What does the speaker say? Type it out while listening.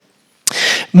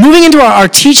Moving into our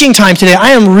teaching time today,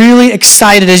 I am really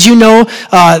excited. As you know,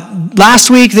 last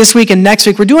week, this week, and next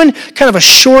week, we're doing kind of a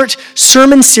short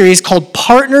sermon series called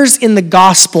Partners in the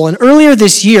Gospel. And earlier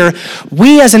this year,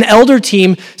 we as an elder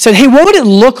team said, hey, what would it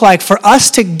look like for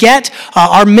us to get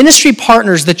our ministry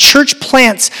partners, the church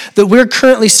plants that we're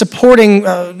currently supporting,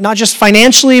 not just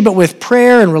financially, but with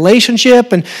prayer and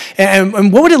relationship,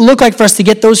 and what would it look like for us to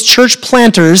get those church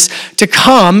planters to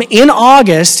come in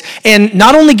August and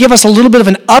not only give us a little bit of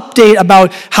an update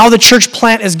about how the church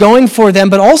plant is going for them,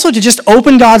 but also to just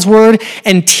open God's Word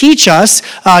and teach us,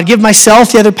 give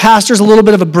myself, the other pastors, a little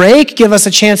bit of a break, give us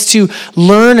a chance to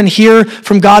learn and hear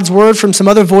from God's Word from some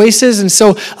other voices. And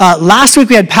so last week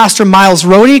we had Pastor Miles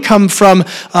Rohde come from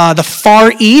the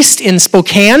Far East in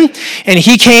Spokane, and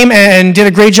he came and did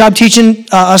a great job teaching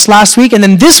us last week. And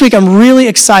then this week I'm really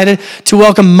excited to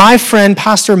welcome my friend,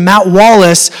 Pastor Matt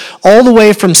Wallace, all the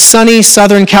way from sunny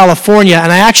Southern California.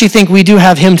 And I actually think we do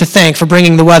have him to thank for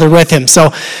bringing the weather with him. So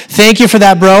thank you for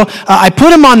that, bro. I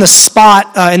put him on the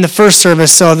spot in the first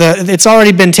service, so it's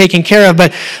already been taken care of.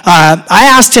 But I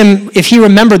asked him if he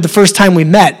remembered the first time we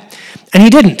met, and he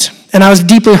didn't. And I was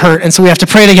deeply hurt, and so we have to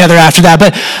pray together after that.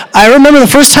 But I remember the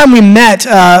first time we met,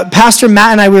 Pastor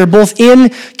Matt and I, we were both in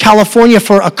California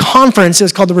for a conference. It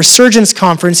was called the Resurgence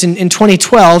Conference in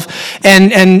 2012.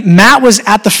 And Matt was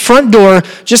at the front door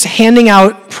just handing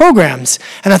out programs.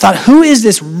 And I thought, who is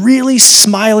this really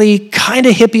smiley, kind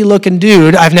of hippie-looking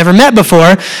dude I've never met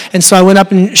before? And so I went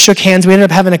up and shook hands. We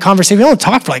ended up having a conversation. We only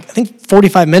talked for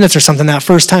 45 minutes or something that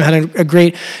first time. Had a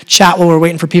great chat while we were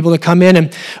waiting for people to come in.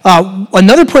 And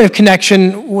another point of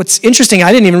connection, what's interesting,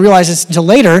 I didn't even realize this until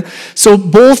later. So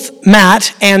both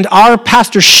Matt and our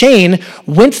pastor Shane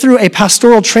went through a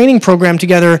pastoral training program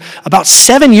together about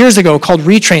 7 years ago called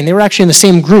Retrain. They were actually in the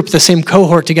same group, the same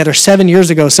cohort together 7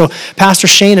 years ago. So Pastor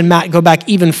Shane and Matt go back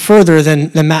even further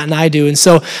than Matt and I do. And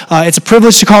so it's a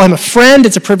privilege to call him a friend.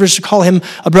 It's a privilege to call him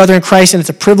a brother in Christ. And it's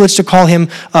a privilege to call him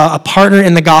a partner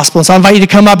in the gospel. And so I invite you to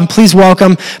come up and please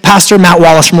welcome Pastor Matt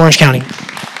Wallace from Orange County.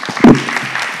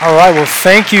 All right, well,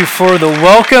 thank you for the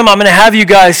welcome. I'm going to have you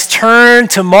guys turn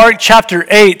to Mark chapter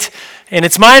 8. And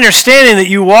it's my understanding that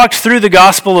you walked through the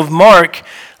Gospel of Mark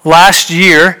last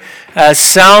year as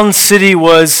Sound City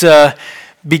was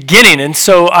beginning. And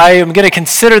so I am going to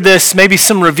consider this maybe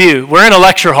some review. We're in a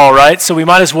lecture hall, right? So we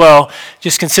might as well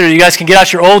just consider, you guys can get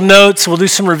out your old notes. We'll do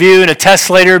some review and a test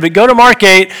later. But go to Mark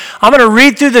 8. I'm going to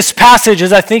read through this passage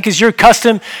as I think is your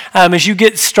custom as you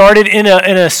get started in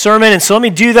a sermon. And so let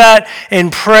me do that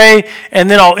and pray. And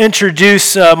then I'll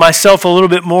introduce myself a little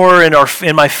bit more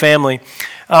in my family.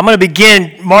 I'm going to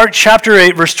begin Mark chapter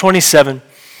 8, verse 27.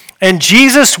 And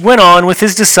Jesus went on with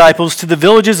his disciples to the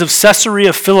villages of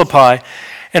Caesarea Philippi.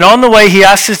 And on the way, he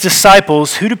asked his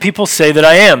disciples, who do people say that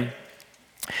I am?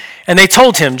 And they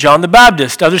told him, John the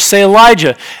Baptist. Others say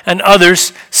Elijah, and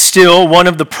others still one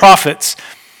of the prophets.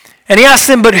 And he asked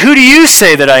them, but who do you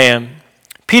say that I am?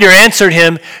 Peter answered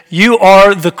him, you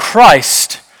are the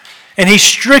Christ. And he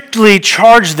strictly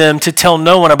charged them to tell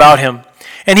no one about him.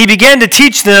 And he began to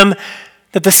teach them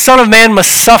that the Son of Man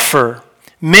must suffer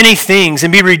many things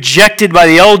and be rejected by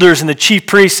the elders and the chief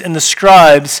priests and the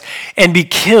scribes and be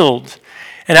killed,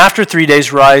 and after 3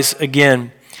 days rise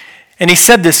again. And he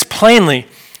said this plainly.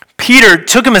 Peter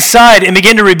took him aside and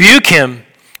began to rebuke him.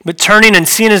 But turning and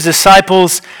seeing his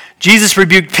disciples, Jesus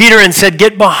rebuked Peter and said,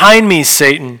 get behind me,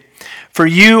 Satan, for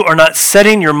you are not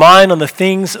setting your mind on the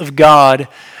things of God,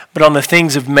 but on the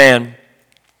things of man.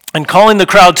 And calling the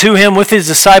crowd to him with his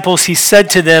disciples, he said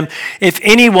to them, if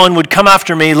anyone would come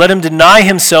after me, let him deny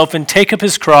himself and take up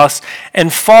his cross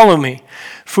and follow me.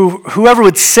 For whoever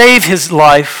would save his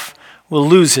life will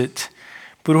lose it.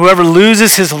 But whoever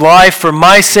loses his life for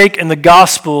my sake and the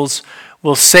gospel's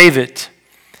will save it.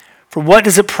 For what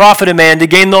does it profit a man to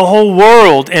gain the whole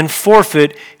world and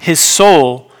forfeit his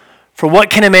soul? For what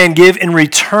can a man give in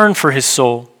return for his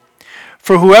soul?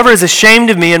 For whoever is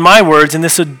ashamed of me and my words in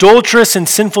this adulterous and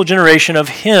sinful generation, of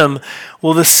him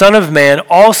will the Son of Man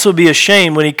also be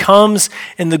ashamed when he comes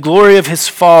in the glory of his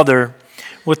Father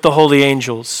with the holy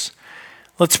angels.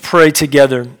 Let's pray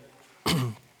together.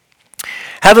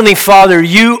 Heavenly Father,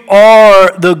 you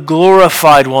are the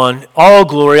glorified one. All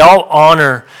glory, all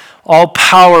honor, all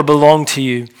power belong to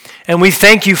you. And we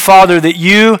thank you, Father, that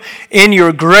you, in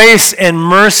your grace and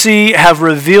mercy, have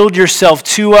revealed yourself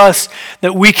to us,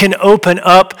 that we can open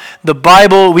up the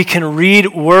Bible, we can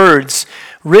read words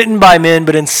written by men,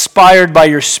 but inspired by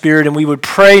your Spirit. And we would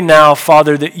pray now,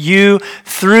 Father, that you,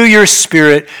 through your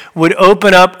Spirit, would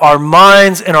open up our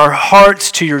minds and our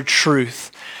hearts to your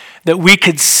truth, that we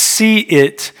could see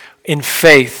it in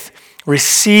faith,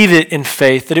 receive it in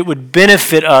faith, that it would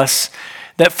benefit us,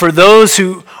 that for those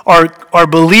who are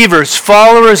believers,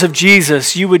 followers of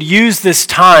Jesus, you would use this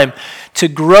time to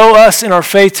grow us in our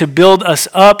faith, to build us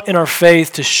up in our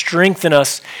faith, to strengthen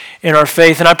us in our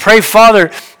faith. And I pray, Father,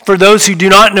 for those who do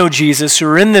not know Jesus, who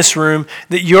are in this room,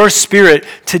 that your Spirit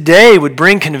today would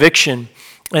bring conviction.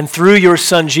 And through your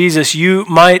Son, Jesus, you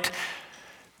might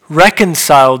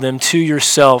reconcile them to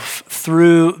yourself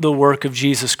through the work of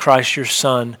Jesus Christ, your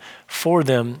Son, for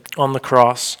them on the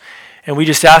cross. And we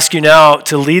just ask you now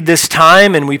to lead this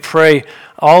time, and we pray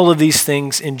all of these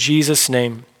things in Jesus'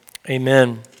 name.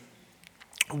 Amen.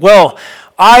 Well,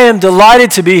 I am delighted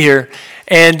to be here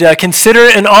and consider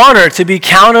it an honor to be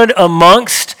counted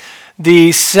amongst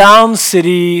the Sound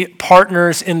City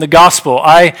partners in the gospel.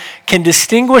 I can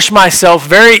distinguish myself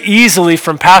very easily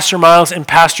from Pastor Miles and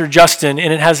Pastor Justin,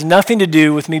 and it has nothing to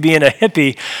do with me being a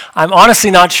hippie. I'm honestly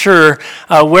not sure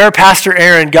where Pastor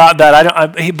Aaron got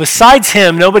that. Besides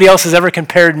him, nobody else has ever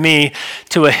compared me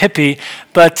to a hippie,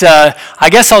 but I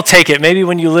guess I'll take it. Maybe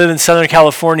when you live in Southern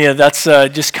California, that's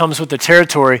just comes with the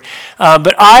territory.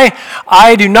 But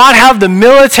I do not have the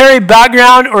military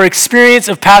background or experience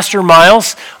of Pastor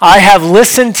Miles. I have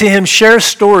listened to him share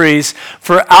stories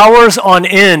for hours on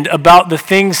end about the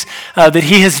things that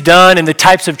he has done and the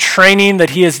types of training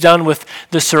that he has done with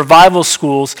the survival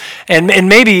schools. And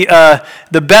maybe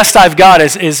the best I've got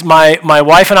is my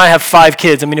wife and I have 5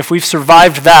 kids. I mean, if we've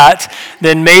survived that,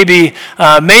 then maybe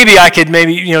I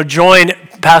could join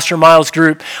Pastor Miles'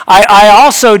 group. I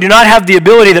also do not have the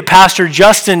ability that Pastor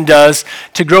Justin does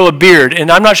to grow a beard.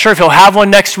 And I'm not sure if he'll have one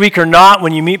next week or not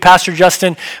when you meet Pastor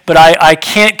Justin, but I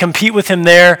can't compete with him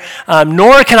there,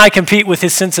 nor can I compete with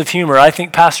his sense of humor. I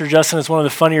think Pastor Justin is one of the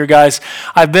funnier guys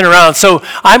I've been around. So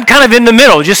I'm kind of in the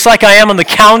middle, just like I am on the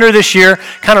calendar this year,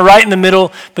 kind of right in the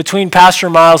middle between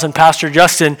Pastor Miles and Pastor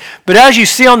Justin. But as you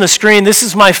see on the screen, this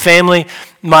is my family.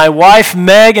 My wife,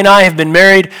 Meg, and I have been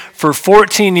married for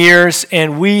 14 years,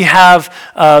 and we have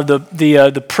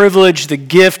the privilege, the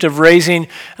gift of raising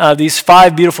these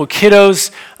 5 beautiful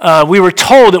kiddos. We were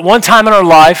told at one time in our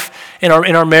life, in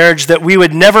our marriage, that we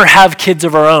would never have kids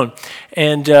of our own.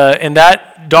 And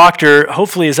that doctor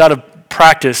hopefully is out of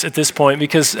practice at this point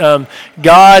because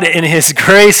God in his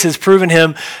grace has proven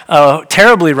him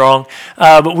terribly wrong.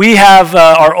 But we have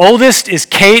our oldest is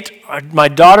Kate. My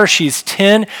daughter, she's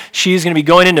 10. She's going to be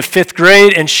going into 5th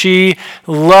grade, and she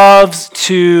loves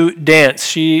to dance.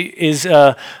 She is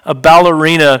a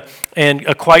ballerina and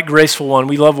a quite graceful one.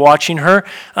 We love watching her.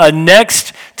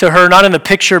 Next to her, not in the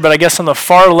picture, but I guess on the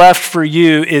far left for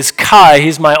you, is Kai.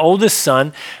 He's my oldest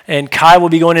son, and Kai will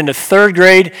be going into 3rd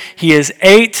grade. He is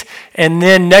 8, and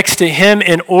then next to him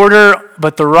in order,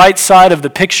 but the right side of the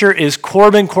picture is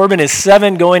Corbin. Corbin is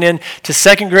 7 going into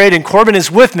 2nd grade, and Corbin is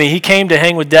with me. He came to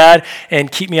hang with Dad and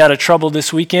keep me out of trouble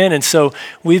this weekend, and so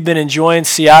we've been enjoying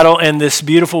Seattle and this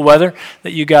beautiful weather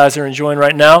that you guys are enjoying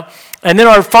right now. And then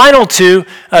our final 2,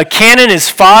 Cannon is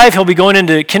 5. He'll be going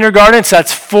into kindergarten, so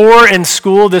that's 4 in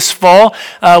school this fall,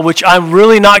 which I'm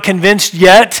really not convinced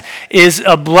yet is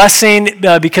a blessing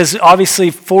because obviously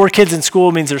 4 kids in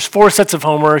school means there's 4 sets of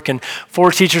homework and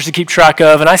 4 teachers to keep track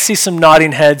of. And I see some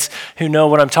nodding heads who know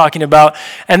what I'm talking about.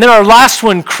 And then our last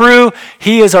one, Crew,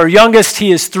 he is our youngest.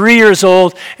 He is 3 years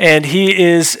old, and he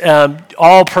is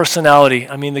all personality.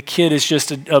 I mean, the kid is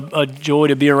just a joy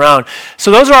to be around.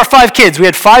 So those are our 5 kids. We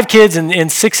had 5 kids in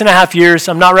 6.5 years.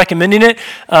 I'm not recommending it,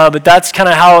 but that's kind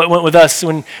of how it went with us.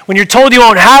 When you're told you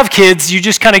won't have kids, you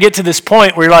just kind of get to this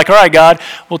point where you're like, all right, God,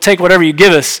 we'll take whatever you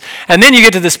give us. And then you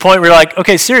get to this point where you're like,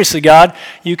 okay, seriously, God,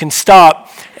 you can stop.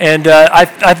 And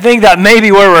I think that may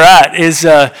be where we're at,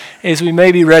 is we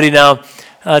may be ready now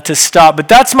to stop. But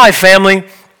that's my family.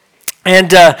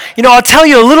 And, I'll tell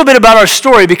you a little bit about our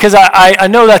story because I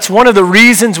know that's one of the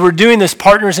reasons we're doing this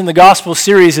Partners in the Gospel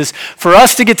series is for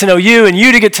us to get to know you and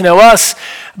you to get to know us.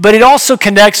 But it also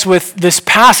connects with this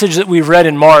passage that we've read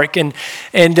in Mark. And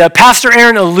Pastor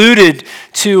Aaron alluded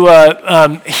to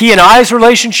he and I's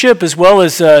relationship as well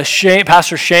as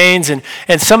Pastor Shane's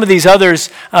and some of these others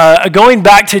going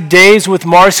back to days with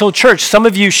Mars Hill Church. Some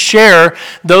of you share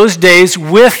those days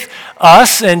with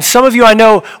us, and some of you I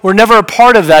know were never a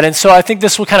part of that, and so I think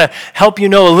this will kind of help you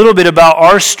know a little bit about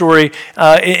our story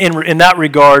in that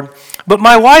regard. But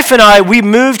my wife and I, we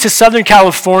moved to Southern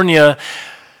California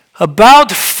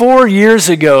about 4 years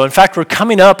ago. In fact, we're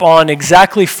coming up on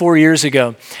exactly 4 years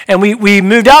ago. And we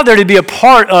moved out there to be a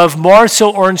part of Mars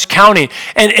Hill, Orange County.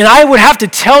 And I would have to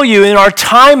tell you, in our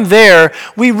time there,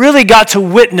 we really got to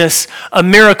witness a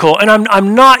miracle. And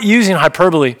I'm not using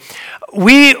hyperbole.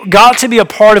 we got to be a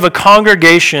part of a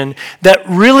congregation that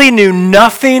really knew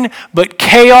nothing but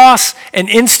chaos and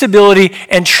instability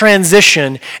and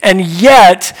transition. And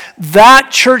yet, that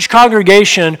church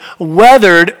congregation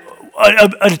weathered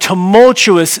a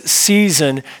tumultuous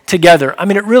season together. I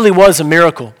mean, it really was a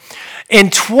miracle. In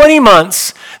 20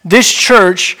 months, this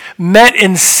church met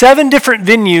in 7 different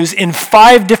venues in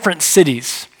 5 different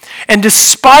cities. And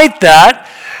despite that,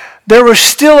 there were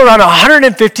still around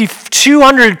 150,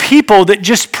 200 people that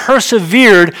just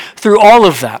persevered through all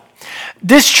of that.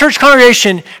 This church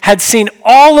congregation had seen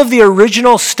all of the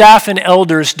original staff and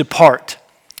elders depart.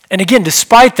 And again,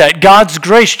 despite that, God's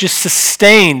grace just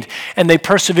sustained and they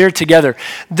persevered together.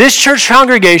 This church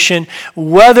congregation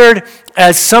weathered,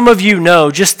 as some of you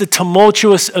know, just the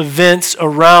tumultuous events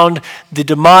around the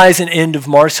demise and end of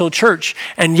Mars Hill Church.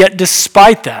 And yet,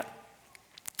 despite that,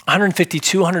 150,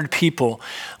 200 people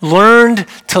learned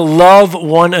to love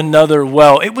one another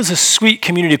well. It was a sweet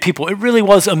community of people. It really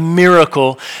was a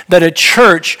miracle that a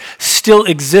church still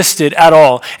existed at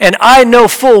all. And I know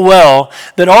full well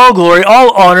that all glory,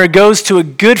 all honor goes to a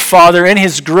good Father in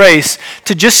His grace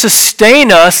to just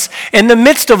sustain us in the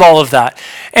midst of all of that.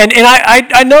 And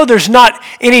I know there's not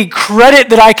any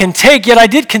credit that I can take, yet I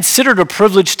did consider it a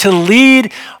privilege to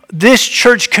lead this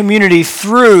church community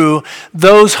through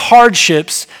those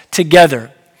hardships together.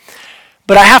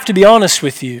 But I have to be honest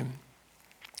with you.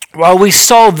 While we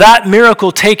saw that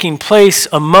miracle taking place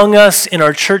among us in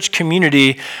our church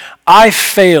community, I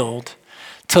failed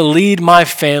to lead my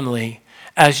family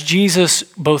as Jesus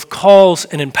both calls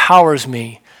and empowers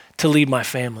me to lead my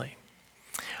family.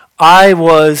 I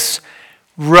was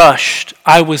rushed.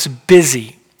 I was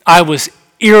busy. I was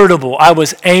irritable. I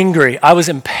was angry. I was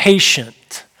impatient.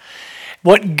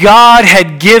 What God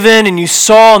had given, and you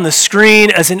saw on the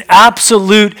screen, as an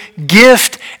absolute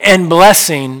gift and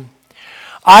blessing,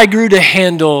 I grew to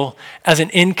handle as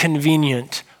an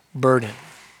inconvenient burden.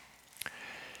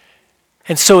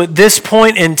 And so at this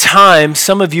point in time,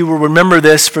 some of you will remember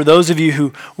this, for those of you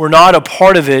who were not a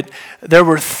part of it, there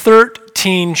were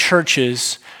 13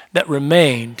 churches that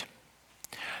remained.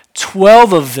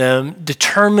 12 of them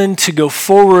determined to go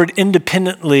forward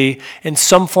independently in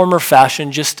some form or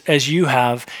fashion, just as you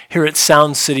have here at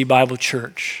Sound City Bible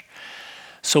Church.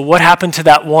 So what happened to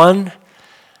that one?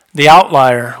 The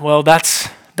outlier. Well, that's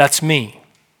me.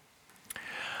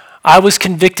 I was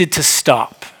convicted to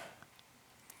stop.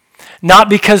 Not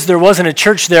because there wasn't a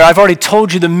church there. I've already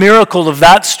told you the miracle of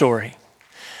that story.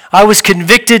 I was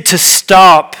convicted to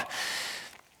stop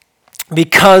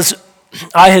because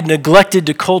I had neglected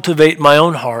to cultivate my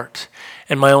own heart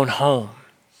and my own home.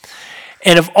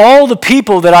 And of all the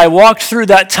people that I walked through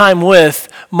that time with,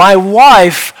 my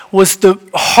wife was the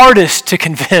hardest to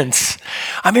convince.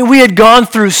 I mean, we had gone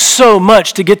through so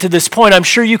much to get to this point. I'm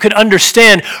sure you could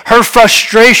understand her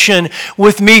frustration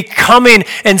with me coming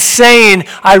and saying,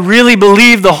 I really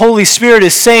believe the Holy Spirit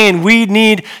is saying we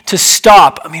need to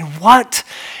stop. I mean, what?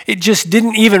 It just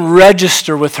didn't even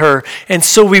register with her. And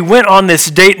so we went on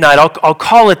this date night. I'll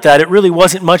call it that. It really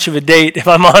wasn't much of a date, if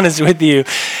I'm honest with you.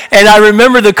 And I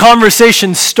remember the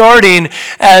conversation starting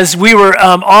as we were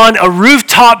on a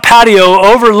rooftop patio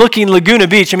overlooking Laguna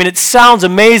Beach. I mean, it sounds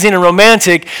amazing and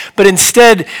romantic, but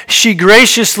instead she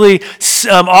graciously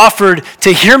offered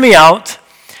to hear me out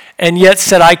and yet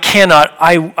said,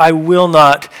 I will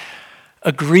not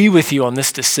agree with you on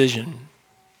this decision.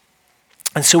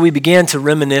 And so we began to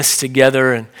reminisce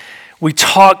together, and we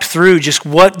talked through just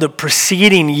what the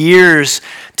preceding years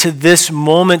to this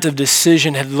moment of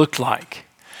decision had looked like.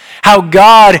 How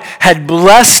God had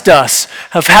blessed us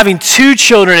of having 2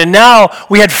 children, and now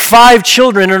we had 5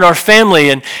 children in our family,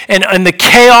 and the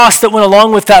chaos that went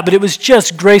along with that, but it was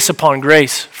just grace upon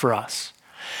grace for us.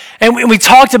 And we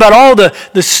talked about all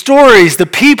the stories, the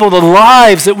people, the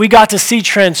lives that we got to see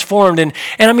transformed, and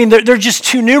I mean, they're just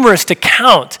too numerous to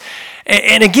count.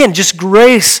 And again, just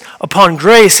grace upon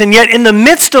grace. And yet in the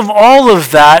midst of all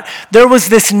of that, there was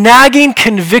this nagging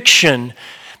conviction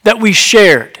that we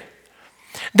shared.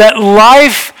 That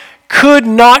life could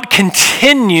not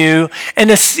continue in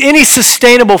any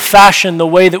sustainable fashion the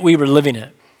way that we were living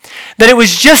it. That it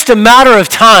was just a matter of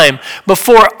time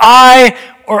before I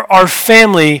or our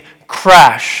family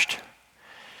crashed.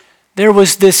 There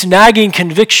was this nagging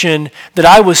conviction that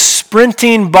I was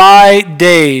sprinting by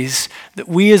days that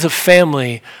we as a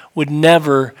family would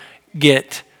never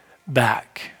get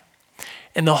back.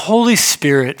 And the Holy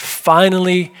Spirit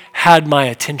finally had my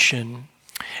attention.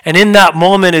 And in that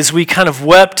moment, as we kind of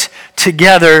wept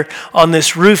together on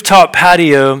this rooftop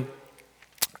patio,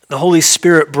 the Holy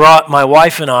Spirit brought my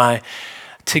wife and I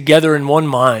together in one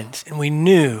mind. And we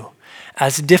knew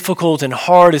as difficult and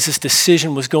hard as this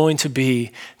decision was going to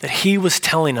be, that he was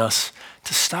telling us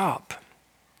to stop.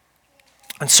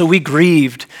 And so we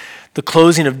grieved the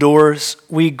closing of doors.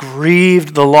 We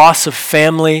grieved the loss of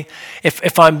family.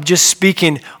 If I'm just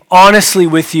speaking honestly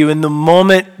with you, in the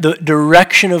moment, the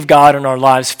direction of God in our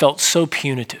lives felt so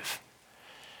punitive.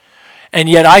 And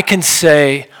yet I can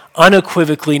say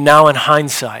unequivocally now in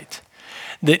hindsight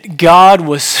that God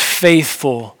was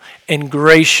faithful and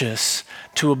gracious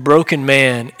to a broken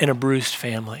man and a bruised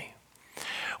family.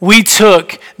 We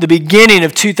took the beginning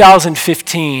of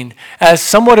 2015 as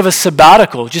somewhat of a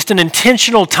sabbatical, just an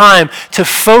intentional time to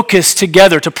focus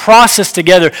together, to process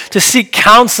together, to seek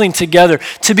counseling together,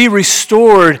 to be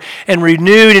restored and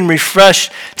renewed and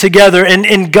refreshed together.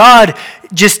 And God,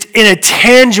 just in a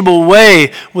tangible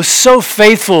way, was so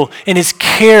faithful in his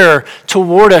care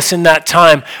toward us in that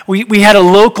time. We had a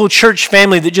local church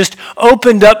family that just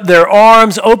opened up their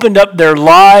arms, opened up their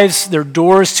lives, their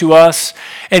doors to us.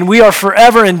 And we are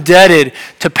forever indebted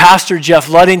to Pastor Jeff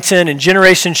Luddington and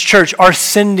Generations Church, our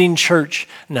sending church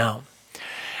now.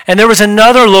 And there was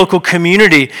another local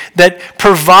community that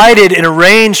provided and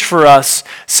arranged for us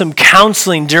some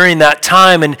counseling during that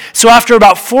time. And so after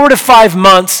about 4 to 5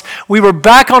 months, we were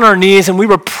back on our knees and we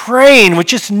were praying with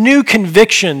just new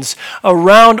convictions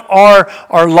around our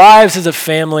lives as a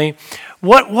family.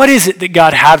 What is it that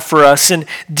God had for us? And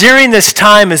during this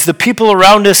time, as the people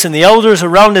around us and the elders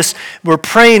around us were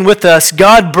praying with us,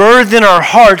 God birthed in our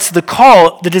hearts the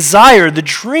call, the desire, the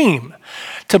dream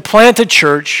to plant a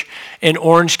church in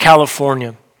Orange,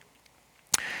 California.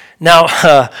 Now,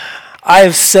 I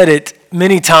have said it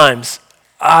many times.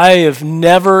 I have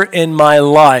never in my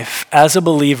life as a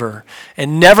believer,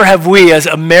 and never have we as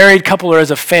a married couple or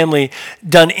as a family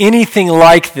done anything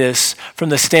like this from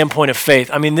the standpoint of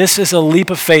faith. I mean, this is a leap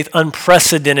of faith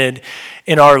unprecedented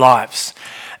in our lives.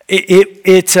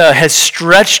 It has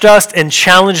stretched us and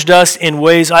challenged us in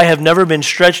ways I have never been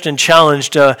stretched and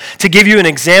challenged. To give you an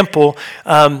example,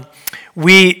 this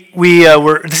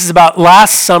is about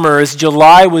last summer as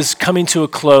July was coming to a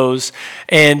close,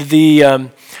 and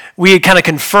we had kind of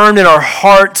confirmed in our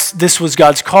hearts this was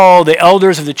God's call. The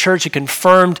elders of the church had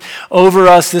confirmed over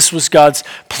us this was God's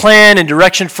plan and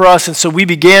direction for us, and so we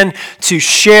began to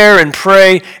share and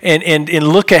pray and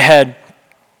look ahead.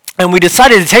 And we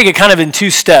decided to take it kind of in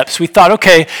 2 steps. We thought,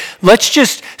 okay, let's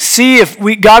just see if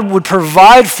God would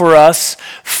provide for us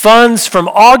funds from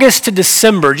August to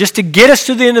December, just to get us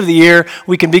to the end of the year.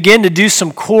 We can begin to do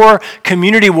some core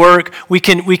community work. We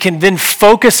can then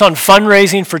focus on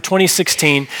fundraising for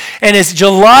 2016. And as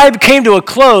July came to a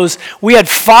close, we had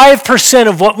 5%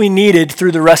 of what we needed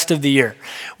through the rest of the year,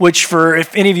 which for,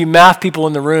 if any of you math people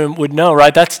in the room would know,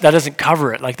 right, that doesn't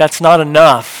cover it. Like, that's not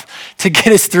enough to get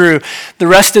us through the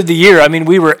rest of the year. I mean,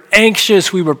 we were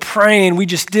anxious, we were praying, we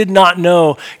just did not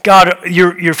know, God,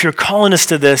 if you're calling us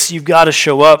to this, you've got to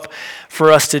show up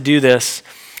for us to do this.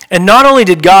 And not only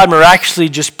did God miraculously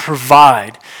just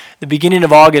provide the beginning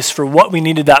of August for what we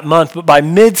needed that month, but by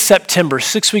mid-September,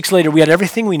 6 weeks later, we had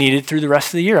everything we needed through the rest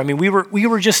of the year. I mean, we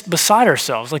were just beside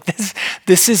ourselves. Like,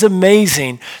 this is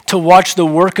amazing to watch the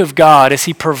work of God as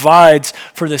he provides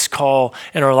for this call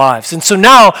in our lives. And so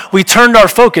now we turned our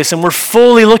focus and we're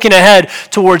fully looking ahead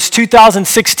towards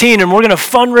 2016, and we're going to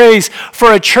fundraise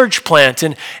for a church plant.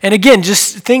 And again,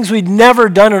 just things we'd never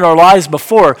done in our lives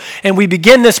before. And we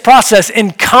begin this process,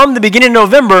 and come the beginning of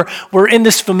November, we're in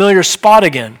this familiar spot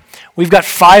again. We've got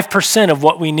 5% of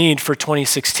what we need for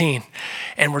 2016,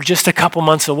 and we're just a couple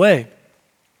months away.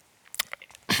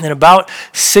 And about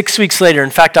 6 weeks later, in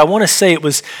fact, I want to say it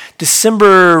was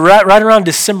December, right around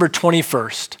December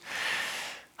 21st,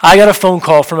 I got a phone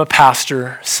call from a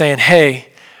pastor saying, hey,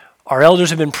 our elders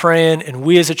have been praying, and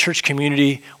we as a church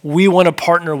community, we want to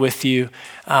partner with you.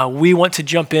 We want to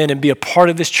jump in and be a part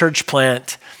of this church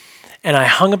plant. And I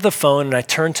hung up the phone, and I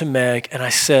turned to Meg, and I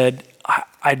said,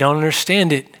 I don't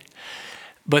understand it.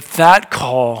 But that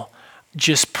call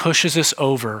just pushes us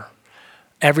over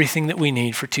everything that we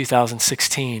need for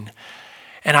 2016.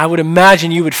 And I would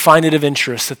imagine you would find it of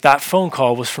interest that phone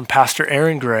call was from Pastor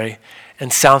Aaron Gray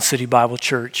and Sound City Bible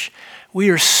Church.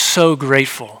 We are so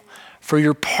grateful for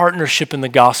your partnership in the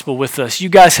gospel with us. You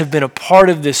guys have been a part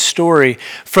of this story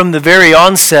from the very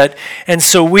onset, and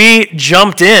so we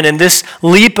jumped in, and this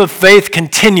leap of faith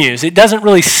continues. It doesn't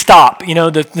really stop. You know,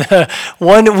 the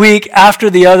 1 week after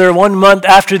the other, 1 month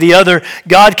after the other,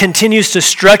 God continues to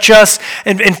stretch us.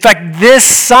 And in fact, this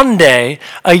Sunday,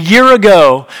 a year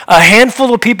ago, a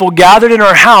handful of people gathered in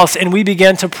our house, and we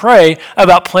began to pray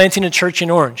about planting a church in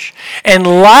Orange. And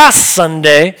last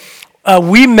Sunday,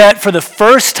 we met for the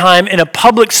first time in a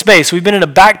public space. We've been in a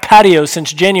back patio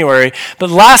since January, but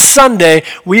last Sunday,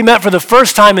 we met for the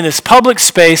first time in this public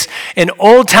space in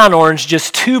Old Town Orange,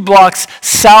 just 2 blocks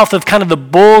south of kind of the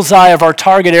bullseye of our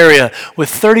target area, with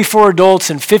 34 adults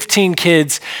and 15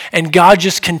 kids, and God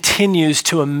just continues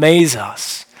to amaze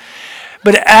us.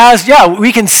 But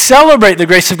we can celebrate the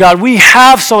grace of God. We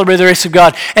have celebrated the grace of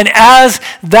God. And as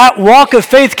that walk of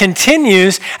faith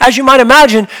continues, as you might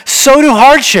imagine, so do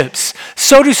hardships,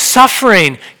 so do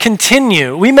suffering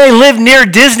continue. We may live near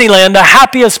Disneyland, the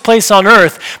happiest place on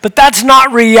earth, but that's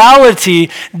not reality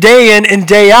day in and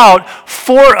day out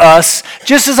for us,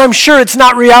 just as I'm sure it's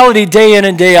not reality day in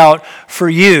and day out for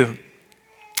you.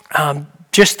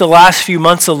 Just the last few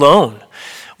months alone,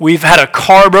 we've had a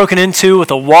car broken into with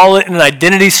a wallet and an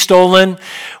identity stolen.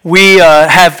 We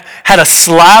have had a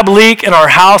slab leak in our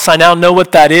house. I now know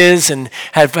what that is and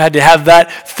have had to have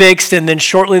that fixed. And then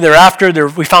shortly thereafter,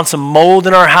 we found some mold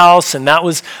in our house, and that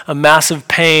was a massive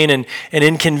pain and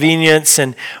inconvenience.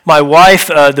 And my wife,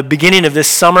 the beginning of this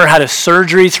summer, had a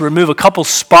surgery to remove a couple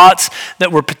spots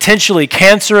that were potentially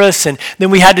cancerous. And then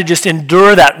we had to just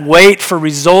endure that wait for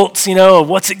results, of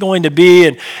what's it going to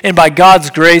be. And by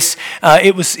God's grace,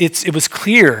 it was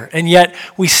clear, and yet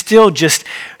we still just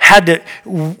had to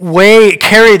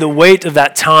carry the weight of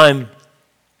that time.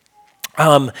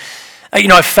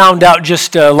 I found out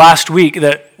just last week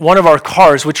that one of our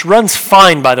cars, which runs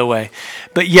fine, by the way,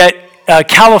 but yet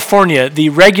California, the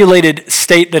regulated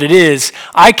state that it is,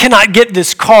 I cannot get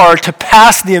this car to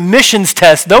pass the emissions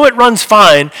test, though it runs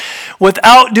fine,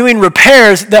 without doing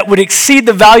repairs that would exceed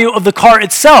the value of the car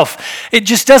itself. It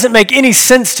just doesn't make any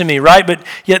sense to me, right? But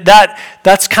yet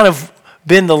that's kind of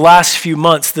been the last few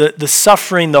months. The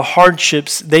suffering, the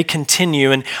hardships, they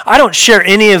continue. And I don't share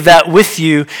any of that with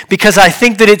you because I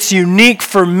think that it's unique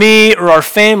for me or our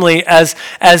family as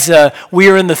we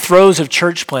are in the throes of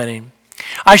church planning.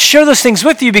 I share those things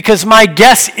with you because my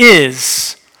guess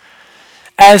is,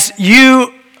 as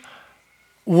you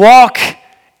walk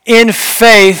in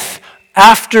faith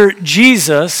after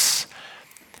Jesus,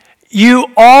 you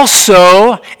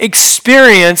also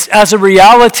experience as a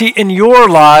reality in your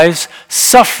lives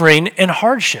suffering and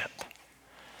hardship.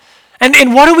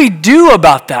 And what do we do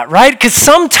about that, right? Because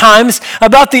sometimes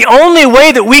about the only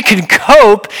way that we can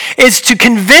cope is to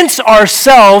convince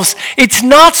ourselves it's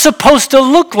not supposed to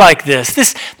look like this.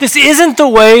 This isn't the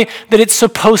way that it's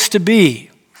supposed to be.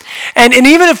 And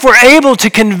even if we're able to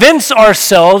convince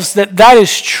ourselves that that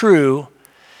is true,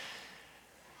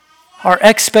 our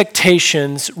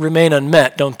expectations remain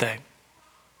unmet, don't they?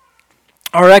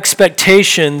 Our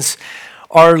expectations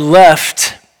are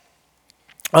left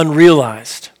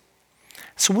unrealized.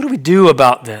 So what do we do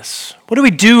about this? What do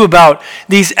we do about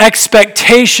these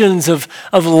expectations of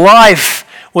life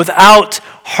without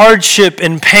hardship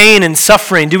and pain and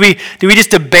suffering? Do we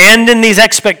just abandon these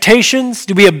expectations?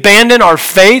 Do we abandon our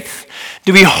faith?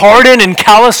 Do we harden and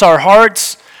callous our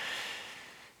hearts?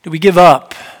 Do we give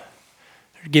up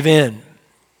or give in?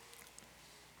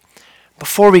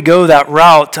 Before we go that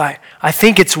route, I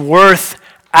think it's worth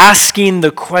asking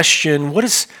the question, what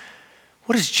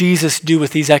does Jesus do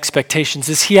with these expectations?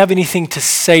 Does he have anything to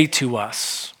say to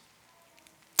us?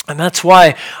 And that's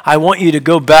why I want you to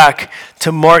go back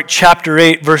to Mark chapter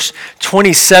 8, verse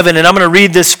 27. And I'm going to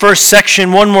read this first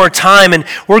section one more time. And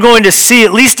we're going to see,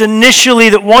 at least initially,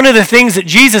 that one of the things that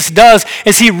Jesus does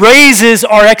is he raises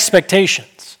our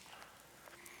expectations.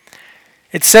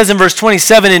 It says in verse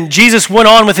 27, and Jesus went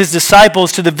on with his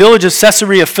disciples to the village of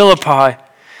Caesarea Philippi.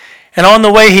 And on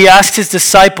the way he asked his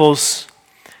disciples,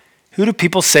 who do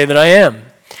people say that I am?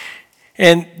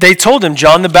 And they told him,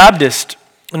 John the Baptist.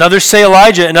 And others say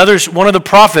Elijah, and others one of the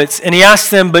prophets. And he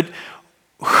asked them, but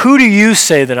who do you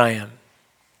say that I am?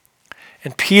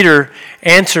 And Peter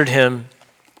answered him,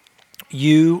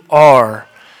 you are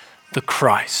the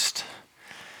Christ.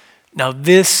 Now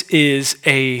this is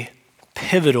a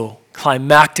pivotal,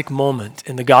 climactic moment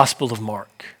in the Gospel of Mark.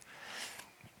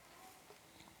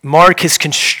 Mark has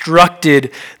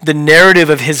constructed the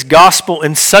narrative of his gospel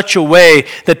in such a way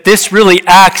that this really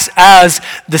acts as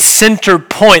the center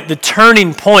point, the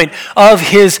turning point of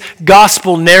his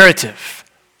gospel narrative.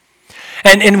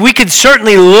 And we could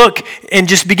certainly look and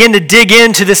just begin to dig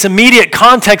into this immediate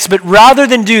context, but rather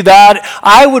than do that,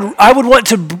 I would want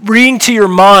to bring to your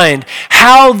mind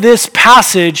how this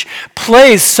passage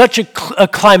plays such a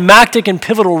climactic and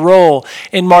pivotal role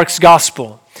in Mark's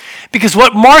gospel. Because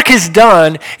what Mark has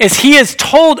done is he has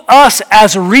told us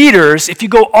as readers, if you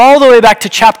go all the way back to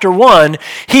chapter 1,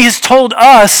 he has told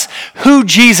us who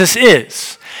Jesus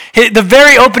is. The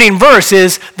very opening verse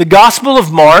is the Gospel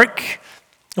of Mark,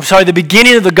 the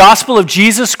beginning of the gospel of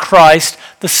Jesus Christ,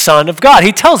 the Son of God.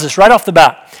 He tells us right off the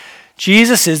bat,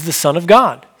 Jesus is the Son of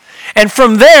God. And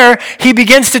from there, he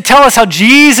begins to tell us how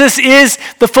Jesus is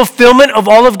the fulfillment of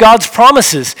all of God's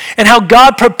promises and how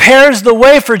God prepares the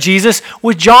way for Jesus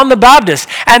with John the Baptist.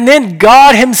 And then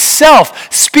God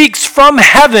himself speaks from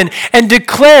heaven and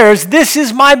declares, "This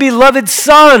is my beloved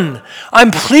Son.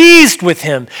 I'm pleased with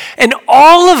him." And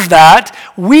all of that,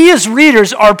 we as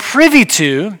readers are privy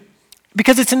to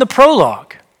because it's in the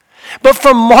prologue. But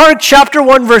from Mark chapter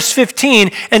 1, verse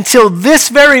 15, until this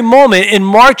very moment in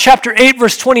Mark chapter 8,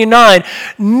 verse 29,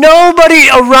 nobody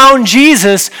around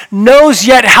Jesus knows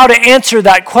yet how to answer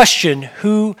that question,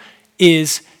 who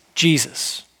is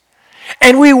Jesus?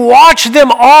 And we watch them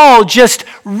all just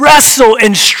wrestle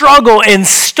and struggle and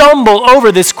stumble over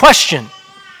this question.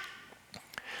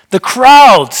 The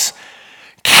crowds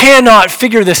cannot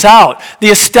figure this out.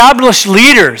 The established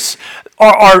leaders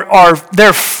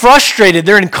they're frustrated.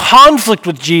 They're in conflict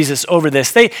with Jesus over this.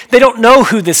 They don't know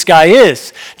who this guy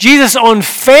is. Jesus' own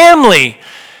family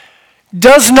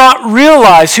does not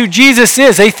realize who Jesus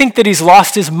is. They think that he's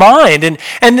lost his mind.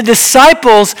 And the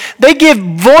disciples, they give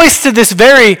voice to this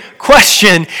very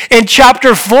question in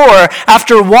chapter 4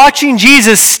 after watching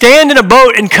Jesus stand in a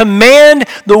boat and command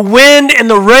the wind and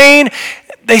the rain.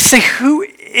 They say, "Who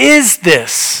is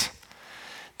this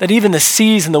that even the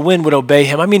seas and the wind would obey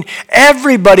him?" I mean,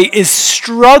 everybody is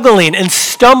struggling and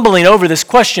stumbling over this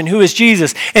question, who is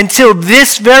Jesus, until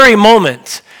this very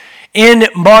moment in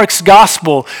Mark's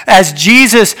gospel, as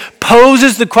Jesus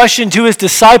poses the question to his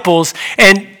disciples,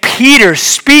 and Peter,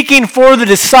 speaking for the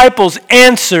disciples,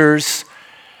 answers,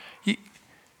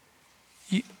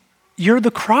 "You're the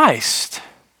Christ."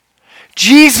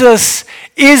 Jesus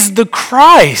is the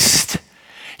Christ.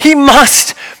 He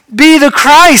must be the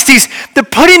Christ. They're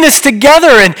putting this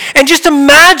together, and just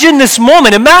imagine this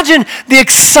moment. Imagine the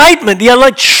excitement, the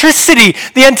electricity,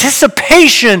 the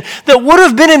anticipation that would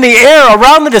have been in the air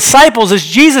around the disciples as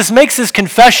Jesus makes this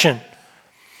confession.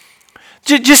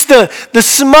 Just the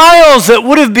smiles that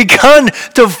would have begun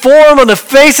to form on the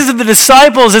faces of the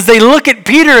disciples as they look at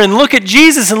Peter and look at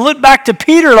Jesus and look back to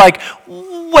Peter like,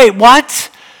 "Wait, what?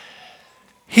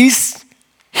 He's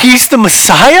the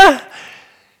Messiah?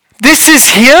 This is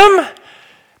him?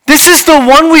 This is the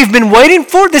one we've been waiting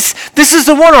for? This is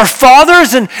the one our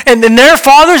fathers and their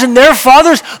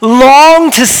fathers long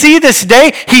to see this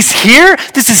day? He's here?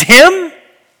 This is him?"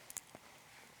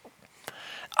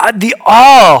 The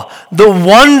awe, the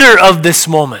wonder of this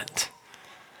moment.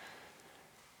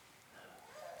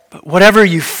 But whatever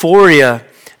euphoria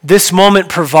this moment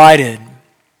provided,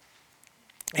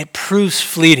 it proves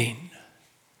fleeting.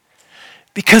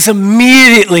 Because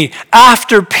immediately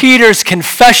after Peter's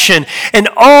confession and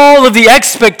all of the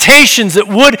expectations that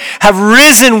would have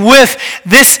risen with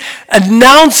this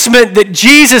announcement that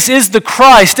Jesus is the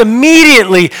Christ,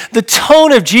 immediately the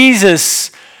tone of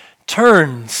Jesus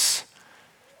turns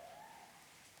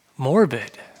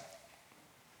morbid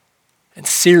and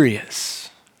serious.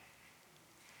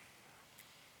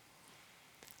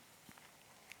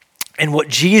 And what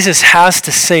Jesus has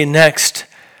to say next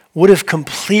would have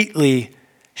completely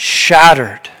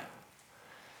shattered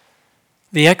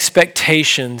the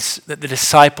expectations that the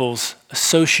disciples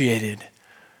associated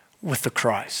with the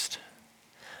Christ.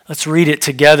 Let's read it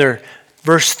together.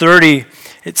 Verse 30,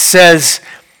 it says,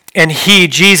 "And he,"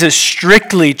 Jesus,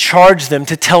 "strictly charged them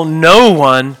to tell no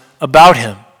one about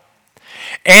him.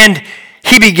 And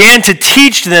he began to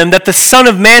teach them that the Son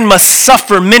of Man must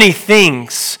suffer many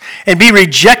things and be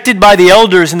rejected by the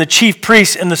elders and the chief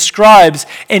priests and the scribes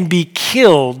and be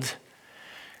killed.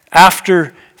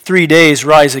 After 3 days,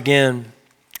 rise again."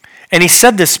 And he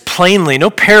said this plainly, no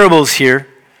parables here.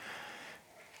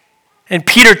 And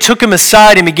Peter took him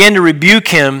aside and began to rebuke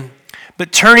him.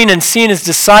 But turning and seeing his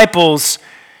disciples,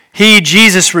 he,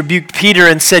 Jesus, rebuked Peter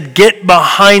and said, "Get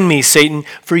behind me, Satan,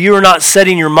 for you are not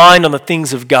setting your mind on the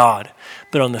things of God,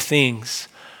 but on the things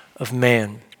of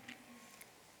man."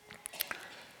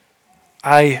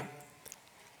 I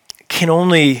can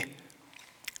only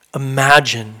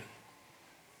imagine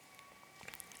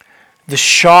the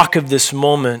shock of this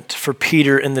moment for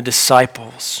Peter and the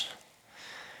disciples.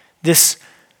 This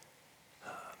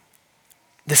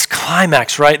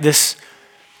climax, right? This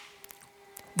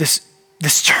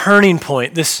turning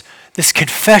point, this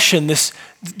confession, this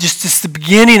the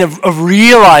beginning of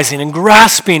realizing and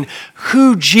grasping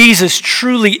who Jesus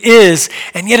truly is,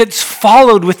 and yet it's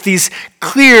followed with these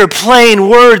clear, plain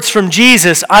words from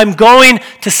Jesus. "I'm going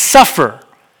to suffer.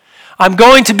 I'm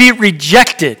going to be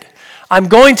rejected. I'm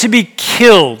going to be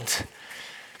killed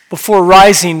before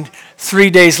rising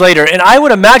 3 days later. And I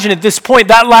would imagine at this point,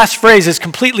 that last phrase is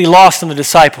completely lost on the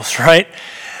disciples, right?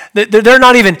 They're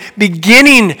not even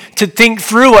beginning to think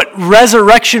through what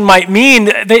resurrection might mean.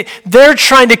 They're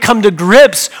trying to come to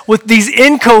grips with these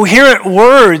incoherent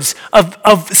words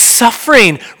of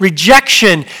suffering,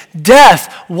 rejection,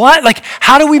 death. What? Like,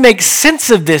 how do we make sense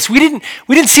of this? We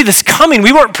didn't see this coming.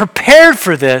 We weren't prepared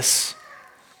for this.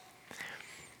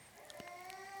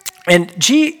 And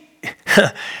Jesus,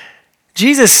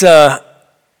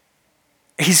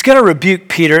 he's going to rebuke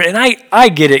Peter. And I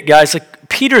get it, guys. Like,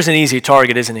 Peter's an easy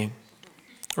target, isn't he?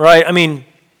 Right? I mean,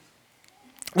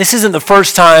 this isn't the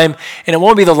first time, and it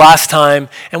won't be the last time.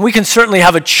 And we can certainly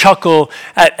have a chuckle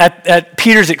at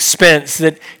Peter's expense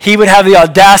that he would have the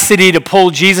audacity to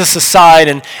pull Jesus aside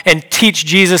and teach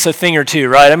Jesus a thing or two,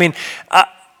 right? I mean,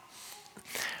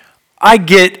 I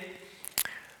get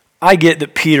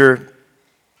that Peter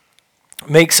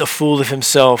makes a fool of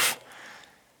himself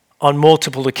on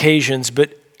multiple occasions,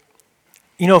 but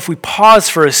you know, if we pause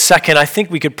for a second, I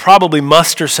think we could probably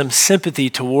muster some sympathy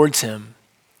towards him.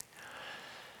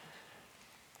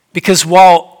 Because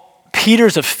while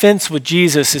Peter's offense with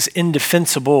Jesus is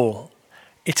indefensible,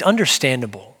 it's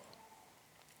understandable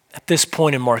at this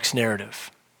point in Mark's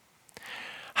narrative.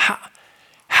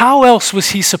 How else was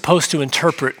he supposed to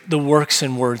interpret the works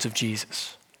and words of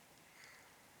Jesus?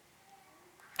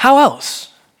 How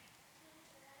else?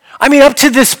 I mean, up to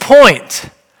this point,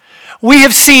 we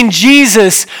have seen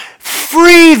Jesus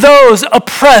free those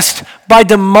oppressed by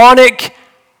demonic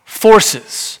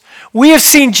forces. We have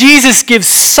seen Jesus give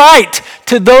sight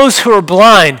to those who are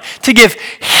blind, to give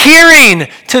hearing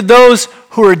to those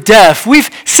who are deaf.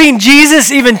 We've seen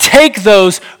Jesus even take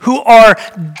those who are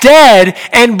dead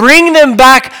and bring them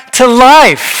back to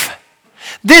life.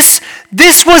 This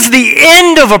was the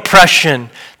end of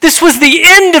oppression. This was the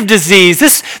end of disease.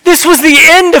 This was the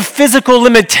end of physical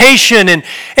limitation, and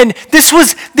this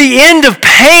was the end of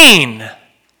pain.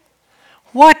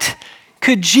 What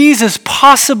could Jesus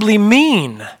possibly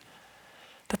mean?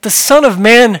 That the Son of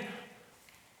Man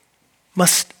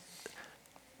must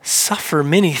suffer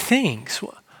many things.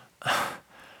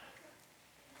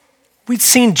 We'd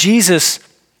seen Jesus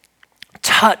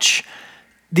touch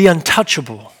the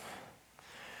untouchable.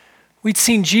 We'd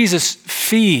seen Jesus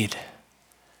feed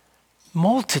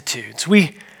multitudes.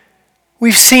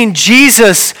 We've seen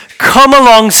Jesus come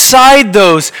alongside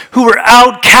those who were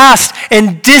outcast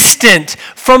and distant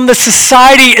from the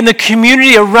society and the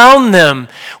community around them.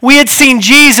 We had seen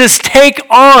Jesus take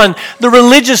on the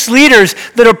religious leaders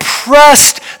that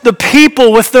oppressed the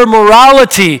people with their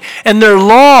morality and their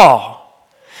law.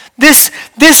 This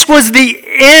was the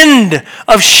end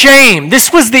of shame.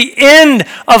 This was the end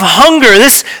of hunger.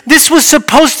 This was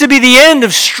supposed to be the end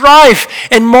of strife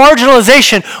and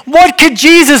marginalization. What could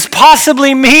Jesus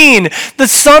possibly mean? The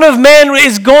Son of Man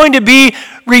is going to be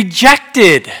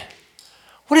rejected.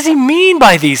 What does he mean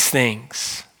by these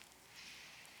things?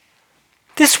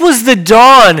 This was the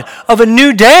dawn of a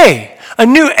new day, a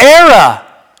new era.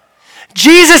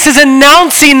 Jesus is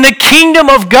announcing the kingdom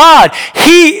of God.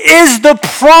 He is the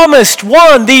promised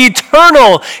one, the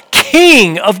eternal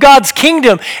king of God's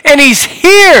kingdom, and he's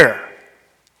here.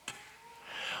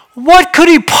 What could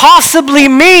he possibly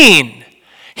mean?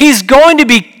 He's going to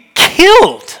be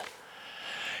killed.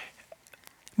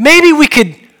 Maybe we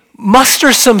could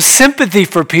muster some sympathy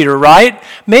for Peter, right?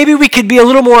 Maybe we could be a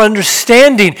little more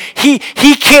understanding. He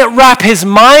can't wrap his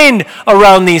mind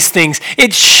around these things.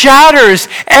 It shatters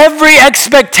every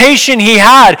expectation he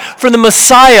had for the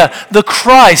Messiah, the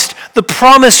Christ, the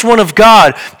promised one of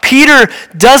God. Peter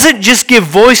doesn't just give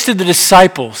voice to the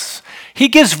disciples. He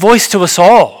gives voice to us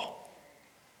all.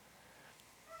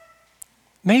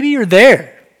 Maybe you're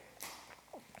there.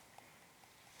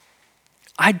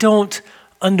 I don't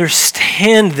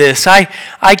understand this. I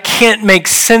can't make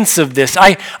sense of this.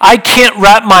 I can't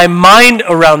wrap my mind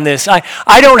around this.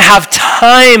 I don't have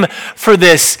time for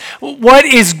this. What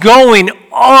is going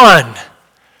on?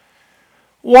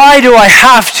 Why do I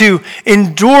have to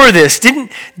endure this?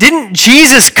 Didn't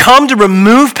Jesus come to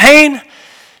remove pain?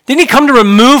 Didn't he come to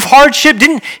remove hardship?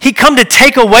 Didn't he come to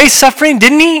take away suffering?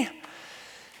 Didn't he?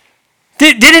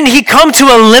 Didn't he come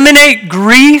to eliminate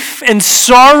grief and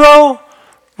sorrow?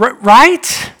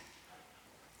 Right?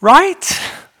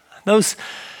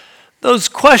 Those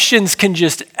questions can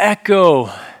just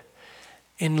echo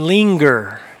and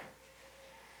linger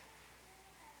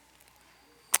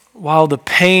while the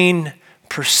pain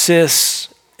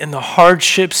persists and the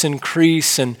hardships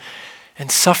increase and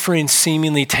suffering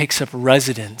seemingly takes up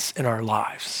residence in our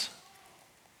lives.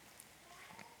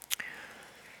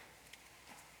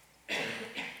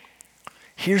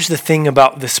 here's the thing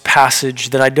about this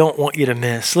passage that I don't want you to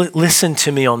miss. Listen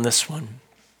to me on this one.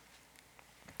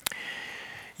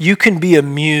 You can be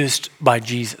amused by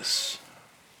Jesus.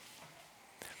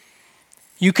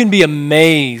 You can be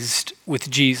amazed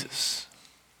with Jesus.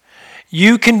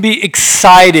 You can be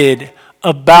excited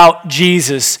about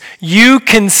Jesus. You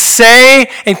can say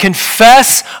and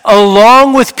confess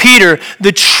along with Peter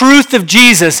the truth of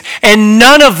Jesus, and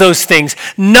none of those things,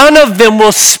 none of them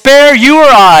will spare you or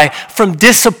I from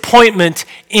disappointment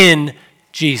in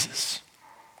Jesus.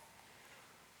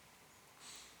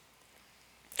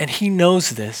 And he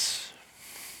knows this.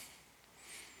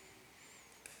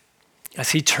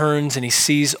 As he turns and he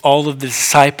sees all of the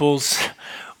disciples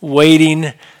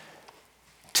waiting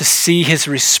to see his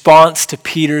response to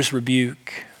Peter's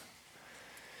rebuke.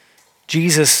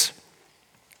 Jesus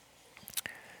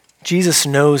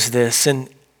knows this, and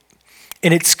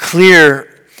it's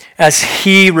clear as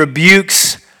he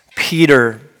rebukes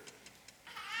Peter.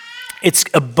 It's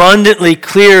abundantly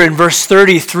clear in verse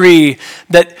 33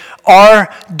 that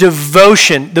our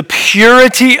devotion, the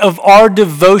purity of our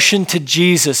devotion to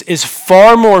Jesus, is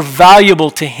far more valuable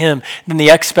to him than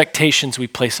the expectations we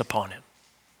place upon him.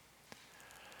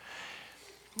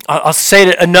 I'll say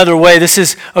it another way. This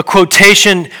is a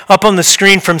quotation up on the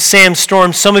screen from Sam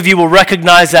Storm. Some of you will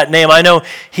recognize that name. I know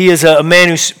he is a man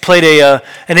who's played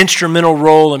an instrumental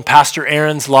role in Pastor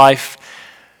Aaron's life,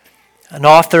 an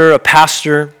author, a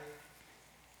pastor.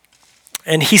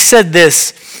 And he said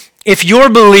this: if your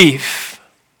belief,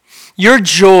 your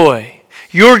joy,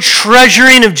 your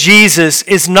treasuring of Jesus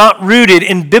is not rooted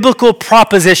in biblical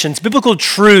propositions, biblical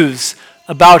truths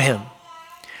about him,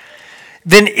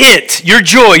 then it, your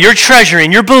joy, your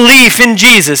treasuring, your belief in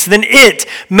Jesus, then it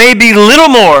may be little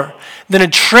more than a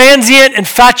transient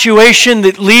infatuation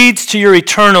that leads to your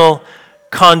eternal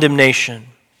condemnation.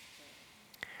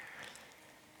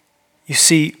 You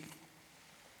see,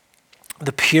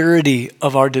 the purity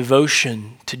of our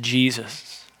devotion to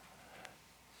Jesus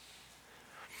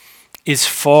is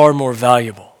far more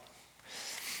valuable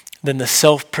than the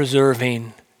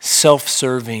self-preserving,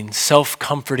 self-serving,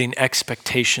 self-comforting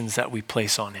expectations that we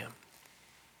place on him.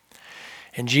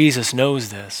 And Jesus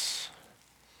knows this.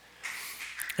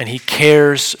 And he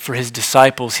cares for his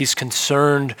disciples. He's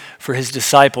concerned for his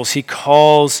disciples. He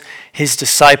calls his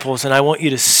disciples. And I want you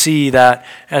to see that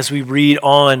as we read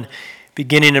on,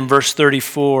 beginning in verse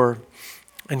 34.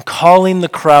 And calling the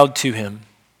crowd to him,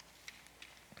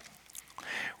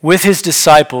 with his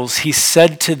disciples, he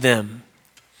said to them,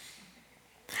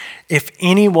 if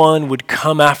anyone would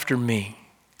come after me,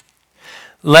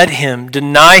 let him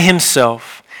deny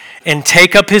himself and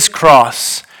take up his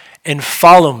cross and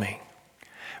follow me.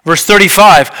 Verse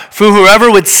 35, for whoever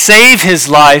would save his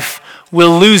life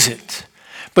will lose it.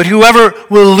 But whoever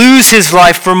will lose his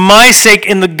life for my sake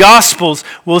in the Gospels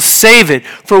will save it.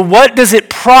 For what does it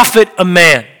profit a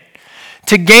man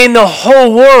to gain the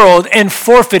whole world and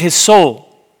forfeit his soul?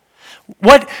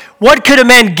 What could a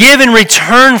man give in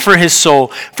return for his soul?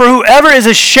 For whoever is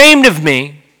ashamed of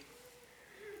me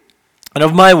and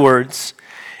of my words,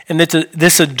 and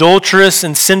this adulterous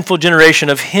and sinful generation,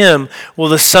 of him will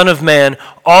the Son of Man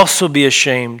also be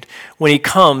ashamed when he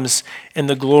comes in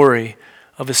the glory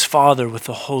of his Father with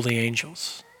the holy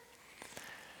angels.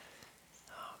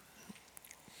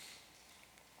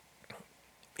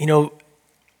 You know,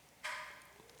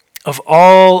 of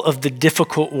all of the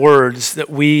difficult words that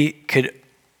we could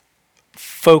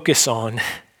focus on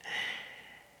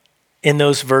in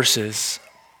those verses,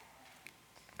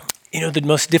 you know, the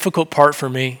most difficult part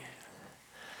for me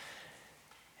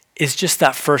is just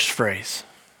that first phrase.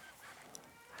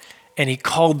 And he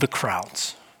called the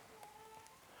crowds.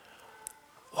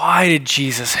 Why did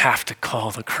Jesus have to call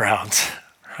the crowds?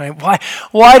 Right?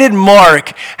 Why did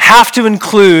Mark have to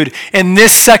include in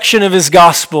this section of his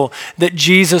gospel that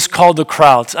Jesus called the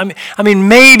crowds? I mean,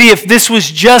 maybe if this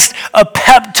was just a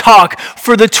pep talk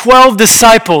for the 12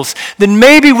 disciples, then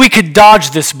maybe we could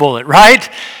dodge this bullet, right?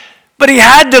 But he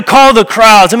had to call the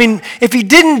crowds. I mean, if he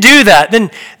didn't do that,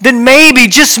 then maybe,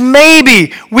 just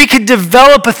maybe, we could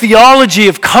develop a theology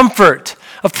of comfort,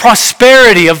 of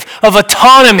prosperity, of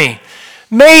autonomy.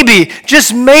 Maybe,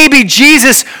 just maybe,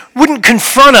 Jesus wouldn't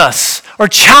confront us or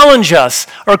challenge us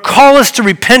or call us to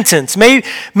repentance.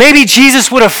 Maybe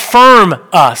Jesus would affirm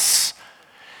us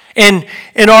in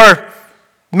our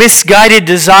misguided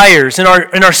desires, in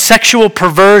our sexual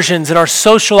perversions, in our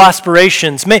social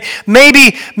aspirations.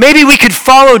 Maybe we could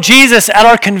follow Jesus at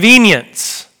our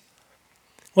convenience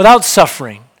without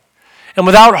suffering and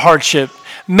without hardship.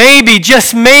 Maybe,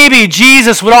 just maybe,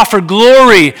 Jesus would offer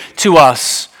glory to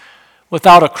us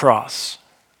without a cross.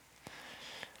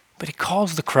 But he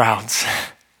calls the crowds.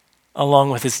 along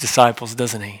with his disciples,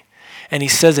 doesn't he? And he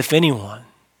says, if anyone,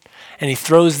 and he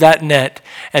throws that net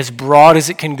as broad as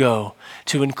it can go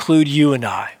to include you and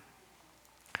I.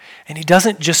 And he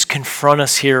doesn't just confront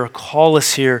us here or call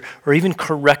us here or even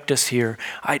correct us here.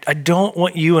 I don't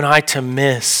want you and I to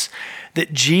miss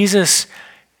that Jesus,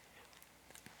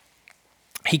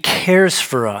 he cares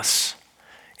for us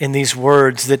in these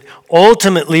words, that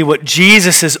ultimately what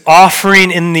Jesus is offering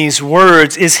in these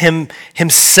words is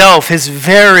himself, his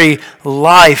very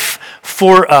life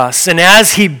for us. And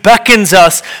as he beckons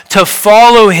us to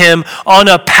follow him on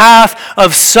a path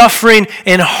of suffering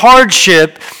and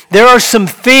hardship, there are some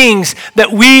things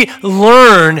that we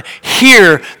learn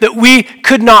here that we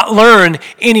could not learn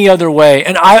any other way.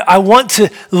 And I want to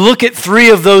look at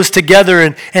three of those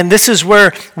together, and this is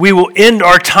where we will end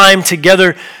our time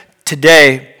together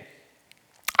today.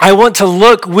 I want to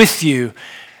look with you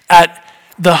at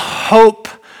the hope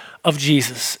of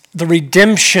Jesus, the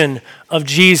redemption of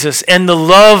Jesus, and the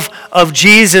love of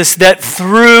Jesus that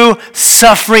through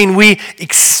suffering we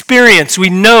experience, we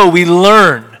know, we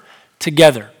learn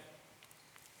together.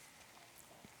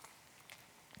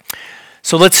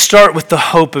 So let's start with the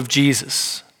hope of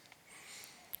Jesus.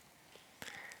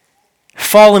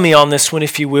 Follow me on this one,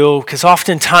 if you will, because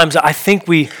oftentimes I think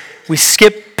we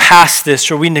skip past this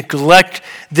or we neglect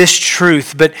this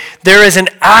truth, but there is an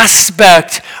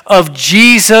aspect of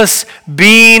Jesus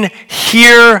being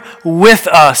here with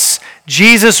us,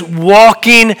 Jesus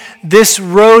walking this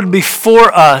road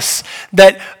before us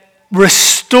that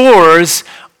restores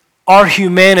our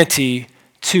humanity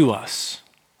to us.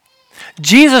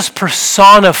 Jesus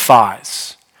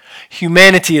personifies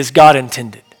humanity as God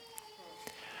intended.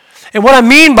 And what I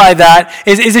mean by that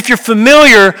is if you're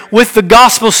familiar with the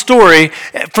gospel story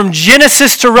from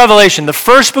Genesis to Revelation, the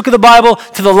first book of the Bible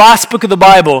to the last book of the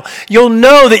Bible, you'll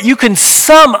know that you can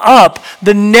sum up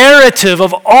the narrative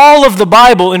of all of the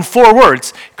Bible in 4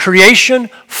 words: creation,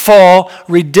 fall,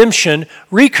 redemption,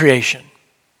 recreation.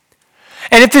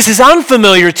 And if this is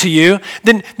unfamiliar to you,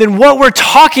 then what we're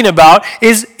talking about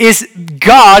is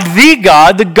God,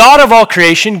 the God of all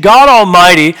creation, God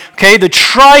Almighty, okay, the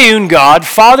triune God,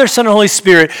 Father, Son, and Holy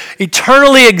Spirit,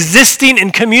 eternally existing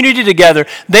in community together.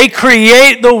 They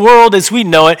create the world as we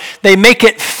know it. They make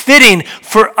it fitting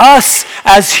for us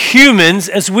as humans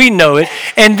as we know it.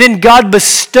 And then God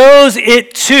bestows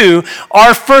it to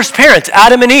our first parents,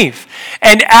 Adam and Eve.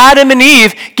 And Adam and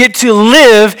Eve get to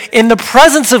live in the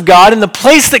presence of God, in the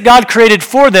place that God created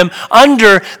for them,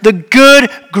 under the good,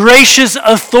 gracious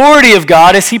authority of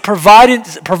God as he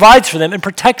provides for them and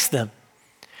protects them.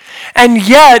 And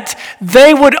yet,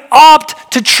 they would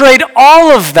opt to trade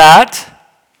all of that,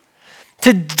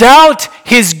 to doubt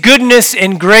his goodness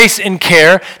and grace and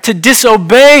care, to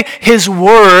disobey his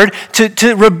word,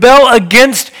 to rebel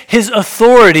against his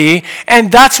authority,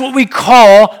 and that's what we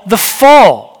call the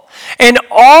fall. And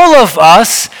all of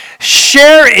us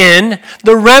share in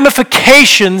the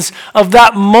ramifications of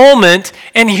that moment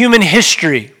in human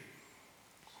history.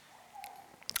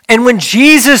 And when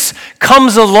Jesus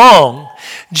comes along,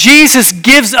 Jesus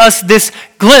gives us this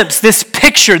glimpse, this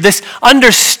picture, this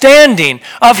understanding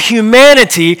of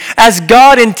humanity as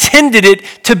God intended it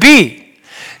to be.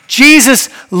 Jesus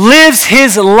lives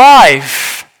his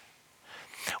life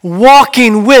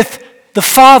walking with the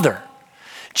Father.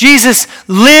 Jesus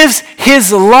lives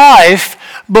his life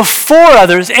before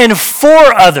others and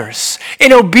for others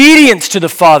in obedience to the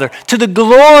Father, to the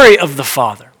glory of the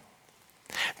Father.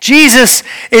 Jesus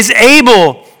is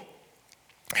able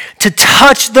to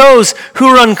touch those who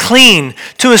are unclean,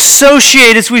 to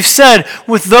associate, as we've said,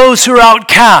 with those who are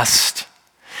outcast.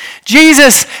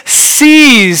 Jesus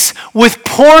sees with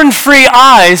porn-free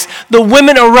eyes the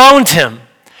women around him,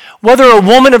 whether a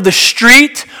woman of the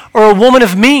street or a woman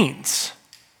of means.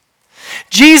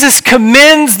 Jesus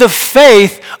commends the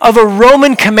faith of a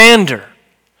Roman commander,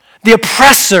 the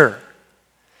oppressor.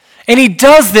 And he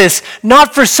does this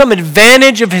not for some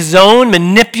advantage of his own,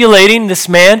 manipulating this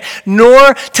man,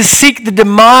 nor to seek the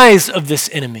demise of this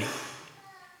enemy.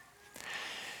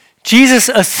 Jesus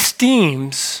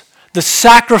esteems the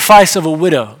sacrifice of a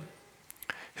widow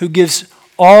who gives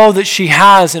all that she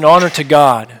has in honor to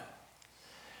God,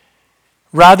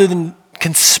 rather than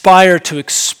conspire to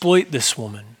exploit this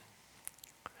woman.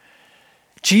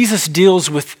 Jesus deals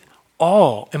with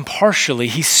all impartially.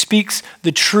 He speaks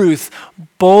the truth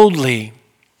boldly.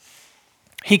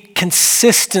 He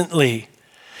consistently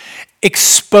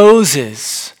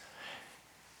exposes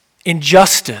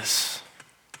injustice.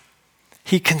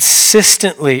 He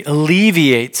consistently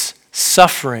alleviates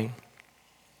suffering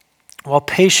while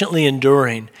patiently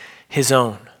enduring his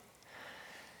own.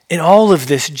 In all of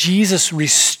this, Jesus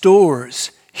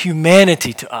restores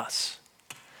humanity to us.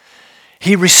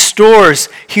 He restores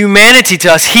humanity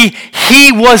to us.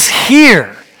 He was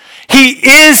here. He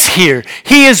is here.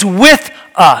 He is with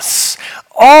us.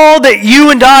 All that you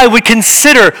and I would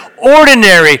consider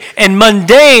ordinary and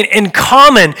mundane and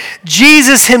common,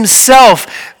 Jesus himself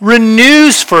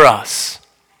renews for us.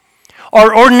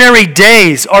 Our ordinary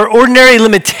days, our ordinary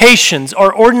limitations,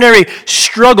 our ordinary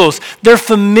struggles, they're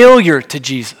familiar to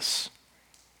Jesus.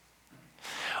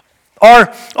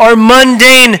 Our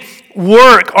mundane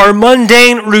work, our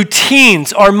mundane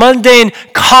routines, our mundane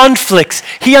conflicts,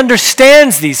 he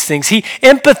understands these things. He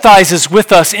empathizes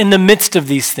with us in the midst of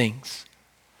these things.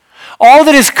 All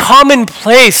that is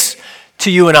commonplace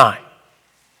to you and I,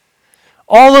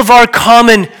 all of our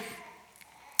common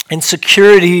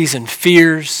insecurities and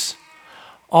fears,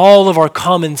 all of our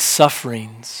common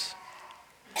sufferings,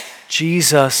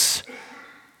 Jesus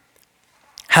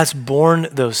has borne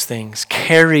those things,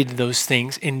 carried those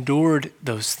things, endured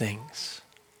those things.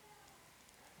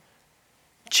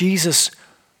 Jesus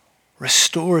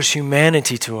restores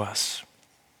humanity to us.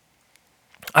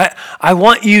 I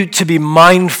want you to be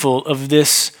mindful of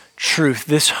this truth,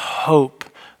 this hope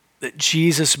that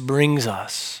Jesus brings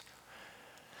us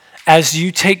as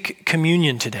you take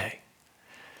communion today.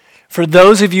 For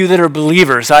those of you that are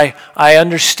believers, I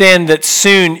understand that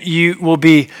soon you will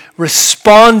be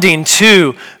responding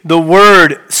to the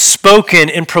word spoken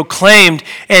and proclaimed,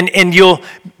 and you'll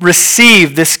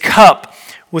receive this cup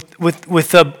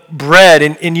with a bread,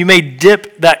 and you may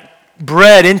dip that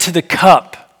bread into the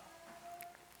cup.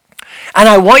 And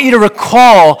I want you to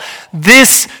recall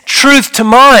this truth to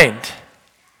mind.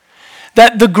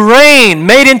 That the grain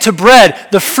made into bread,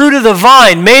 the fruit of the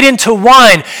vine made into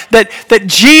wine, that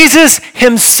Jesus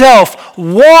himself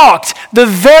walked the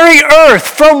very earth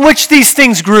from which these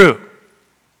things grew.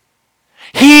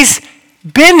 He's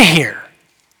been here.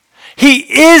 He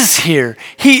is here.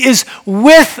 He is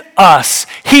with us.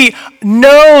 He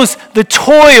knows the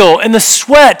toil and the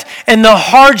sweat and the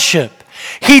hardship.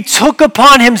 He took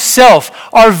upon himself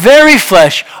our very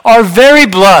flesh, our very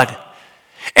blood.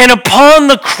 And upon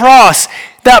the cross,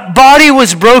 that body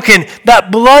was broken,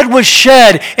 that blood was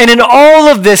shed, and in all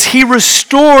of this, he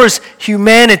restores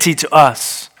humanity to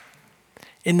us.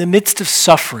 In the midst of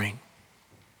suffering,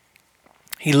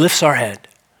 he lifts our head.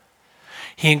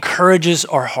 He encourages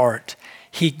our heart.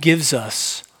 He gives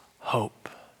us hope.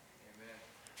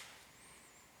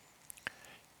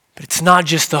 But it's not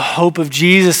just the hope of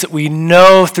Jesus that we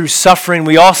know through suffering.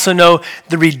 We also know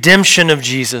the redemption of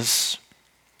Jesus.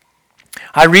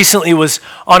 I recently was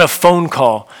on a phone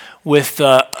call with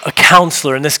a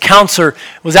counselor, and this counselor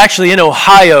was actually in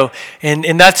Ohio,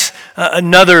 and that's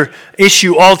another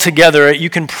issue altogether. You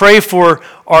can pray for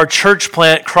our church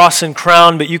plant, Cross and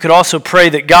Crown, but you could also pray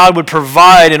that God would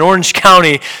provide in Orange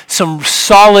County some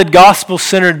solid,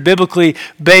 gospel-centered, biblically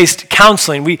based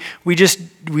counseling.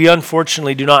 We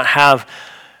unfortunately do not have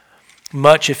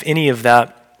much, if any, of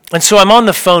that. And so I'm on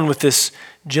the phone with this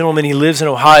gentleman. He lives in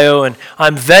Ohio, and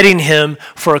I'm vetting him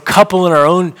for a couple in our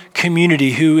own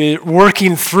community who is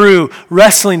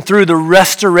wrestling through the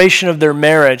restoration of their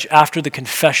marriage after the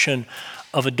confession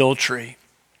of adultery.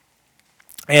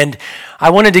 And I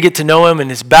wanted to get to know him and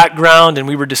his background, and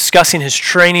we were discussing his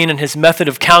training and his method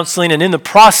of counseling. And in the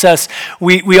process,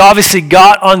 we obviously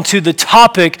got onto the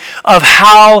topic of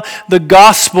how the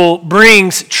gospel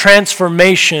brings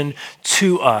transformation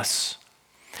to us.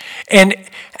 And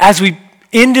as we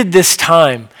ended this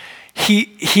time,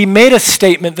 he made a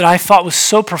statement that I thought was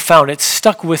so profound. It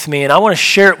stuck with me, and I want to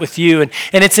share it with you. And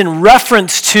it's in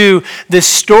reference to this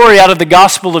story out of the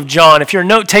Gospel of John. If you're a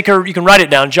note taker, you can write it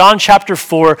down. John chapter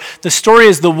 4. The story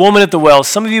is the woman at the well.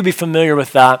 Some of you will be familiar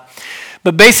with that.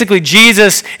 But basically,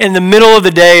 Jesus, in the middle of the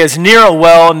day, is near a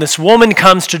well, and this woman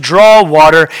comes to draw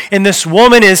water. And this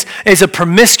woman is a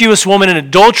promiscuous woman, an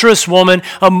adulterous woman,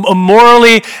 a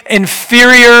morally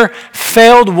inferior,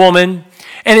 failed woman.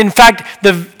 And in fact,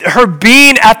 her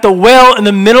being at the well in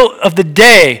the middle of the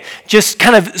day just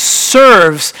kind of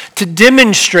serves to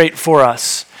demonstrate for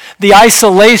us the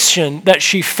isolation that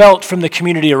she felt from the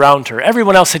community around her.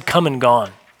 Everyone else had come and gone.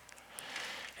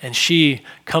 And she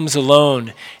comes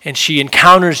alone, and she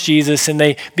encounters Jesus, and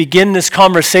they begin this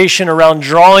conversation around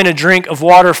drawing a drink of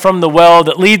water from the well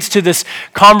that leads to this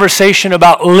conversation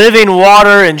about living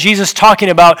water, and Jesus talking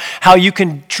about how you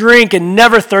can drink and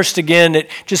never thirst again. It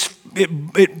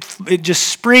just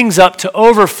springs up to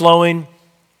overflowing.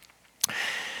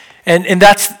 And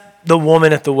that's the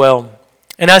woman at the well.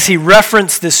 And as he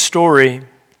referenced this story,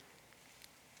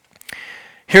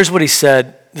 here's what he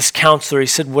said. This counselor, he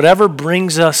said, whatever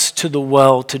brings us to the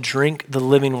well to drink the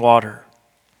living water,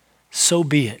 so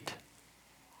be it.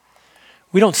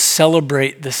 We don't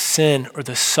celebrate the sin or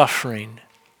the suffering,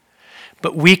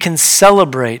 but we can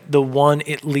celebrate the one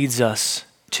it leads us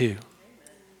to.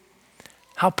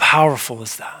 How powerful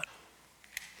is that?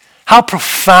 How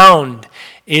profound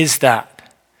is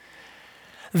that?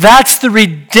 That's the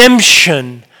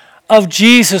redemption of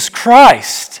Jesus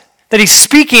Christ that he's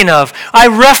speaking of. I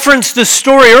referenced the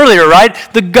story earlier, right?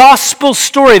 The gospel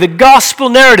story, the gospel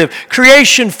narrative,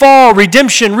 creation, fall,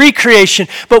 redemption, recreation.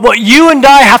 But what you and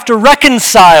I have to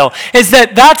reconcile is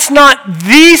that that's not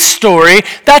the story,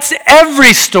 that's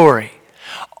every story.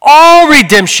 All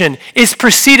redemption is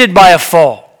preceded by a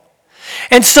fall.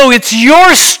 And so it's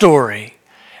your story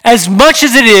as much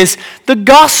as it is the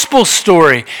gospel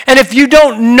story. And if you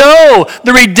don't know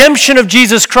the redemption of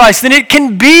Jesus Christ, then it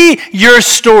can be your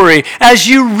story as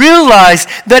you realize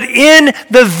that in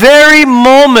the very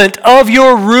moment of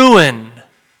your ruin,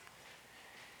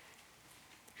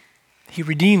 he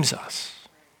redeems us.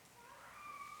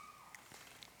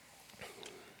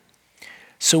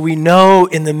 So we know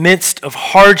in the midst of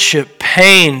hardship,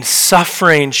 pain,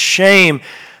 suffering, shame,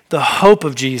 the hope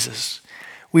of Jesus.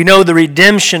 We know the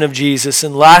redemption of Jesus.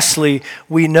 And lastly,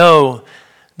 we know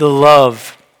the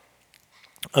love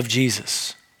of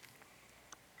Jesus.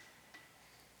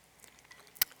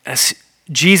 As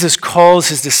Jesus calls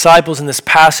his disciples in this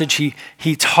passage,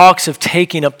 he talks of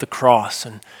taking up the cross.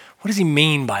 And what does he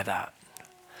mean by that?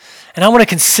 And I want to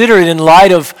consider it in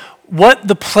light of what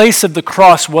the place of the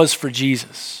cross was for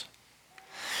Jesus.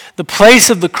 The place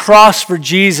of the cross for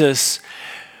Jesus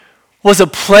was a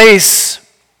place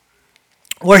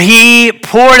where he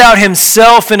poured out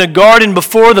himself in a garden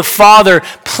before the Father,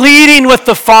 pleading with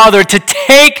the Father to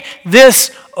take this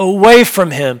away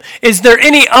from him. Is there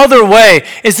any other way?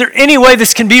 Is there any way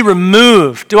this can be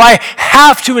removed? Do I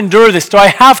have to endure this? Do I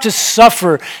have to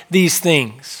suffer these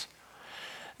things?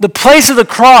 The place of the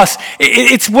cross,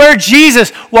 it's where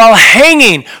Jesus, while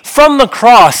hanging from the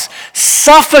cross,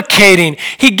 suffocating,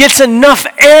 he gets enough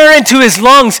air into his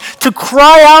lungs to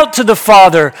cry out to the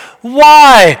Father,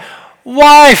 "Why?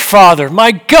 Why, Father,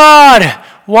 my God,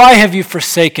 why have you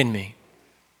forsaken me?"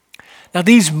 Now,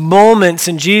 these moments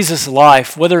in Jesus'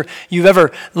 life, whether you've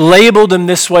ever labeled them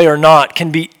this way or not,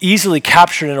 can be easily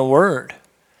captured in a word.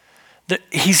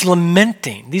 He's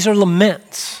lamenting. These are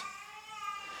laments.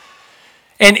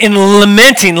 And in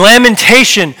lamenting,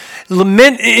 lamentation,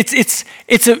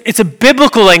 it's a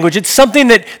biblical language. It's something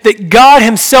that God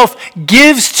himself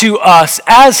gives to us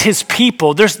as his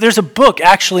people. There's a book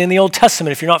actually in the Old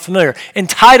Testament, if you're not familiar,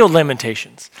 entitled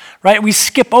Lamentations, right? We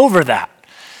skip over that.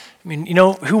 I mean,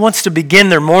 who wants to begin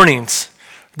their mornings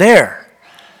there?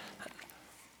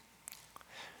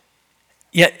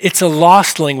 Yet it's a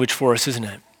lost language for us, isn't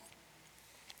it?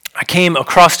 I came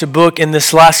across a book in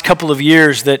this last couple of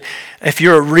years that if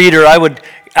you're a reader, I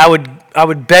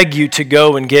would beg you to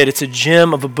go and get. It's a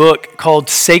gem of a book called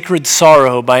Sacred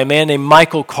Sorrow by a man named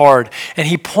Michael Card. And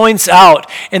he points out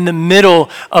in the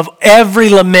middle of every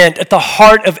lament, at the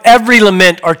heart of every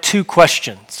lament are two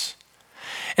questions.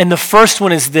 And the first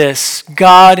one is this: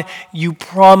 God, you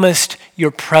promised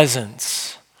your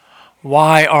presence.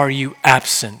 Why are you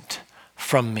absent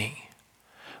from me?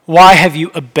 Why have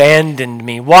you abandoned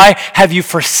me? Why have you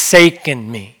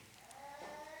forsaken me?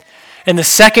 And the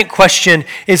second question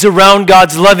is around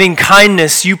God's loving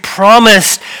kindness. You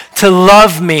promised to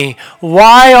love me.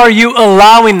 Why are you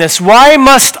allowing this? Why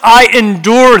must I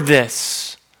endure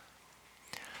this?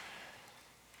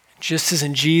 Just as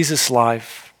in Jesus'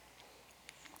 life,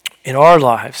 in our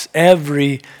lives,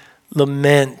 every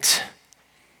lament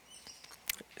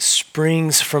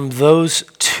springs from those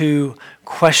two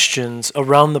questions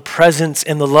around the presence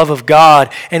and the love of God.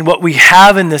 And what we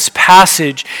have in this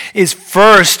passage is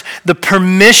first the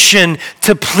permission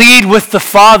to plead with the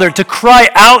Father, to cry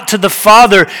out to the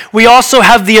Father. We also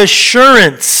have the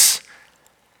assurance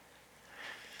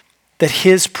that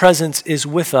his presence is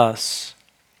with us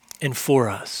and for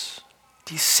us.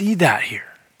 Do you see that here?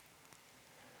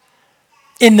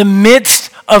 In the midst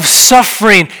of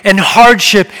suffering and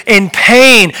hardship and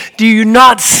pain, do you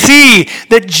not see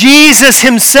that Jesus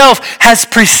himself has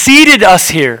preceded us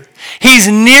here? He's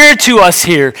near to us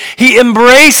here. He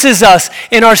embraces us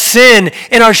in our sin,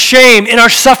 in our shame, in our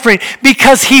suffering,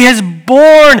 because he has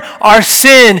borne our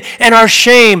sin and our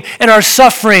shame and our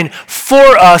suffering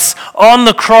for us on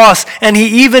the cross, and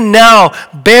he even now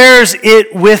bears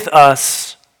it with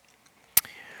us.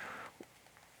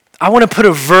 I want to put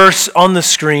a verse on the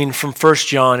screen from 1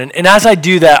 John. And as I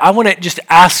do that, I want to just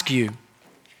ask you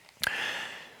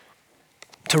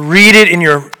to read it in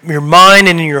your mind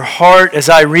and in your heart as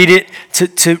I read it,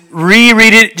 to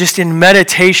reread it just in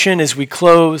meditation as we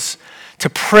close,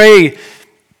 to pray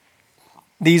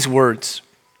these words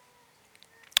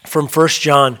from 1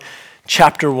 John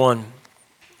chapter 1.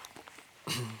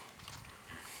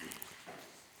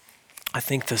 I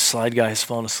think the slide guy has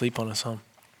fallen asleep on us, huh?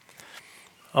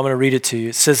 I'm going to read it to you.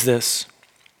 It says this: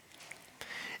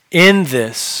 "In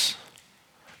this,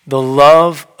 the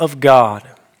love of God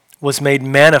was made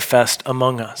manifest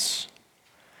among us,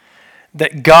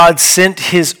 that God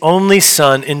sent his only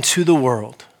Son into the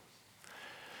world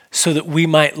so that we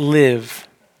might live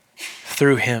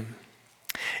through him."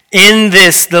 In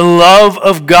this, the love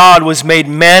of God was made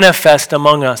manifest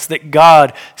among us, that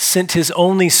God sent his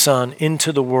only Son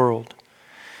into the world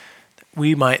that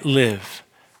we might live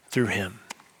through him.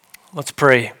 Let's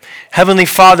pray. Heavenly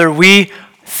Father, we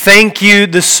thank you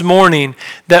this morning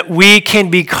that we can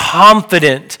be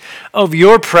confident of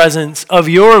your presence, of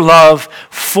your love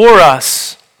for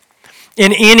us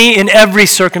in any and every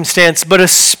circumstance, but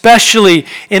especially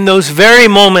in those very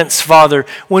moments, Father,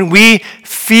 when we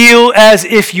feel as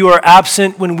if you are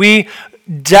absent, when we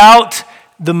doubt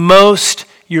the most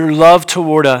your love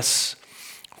toward us.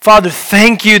 Father,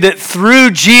 thank you that through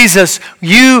Jesus,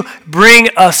 you bring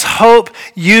us hope,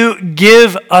 you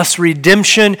give us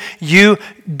redemption, you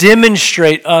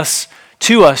demonstrate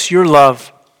to us your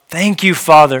love. Thank you,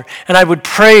 Father. And I would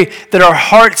pray that our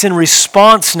hearts in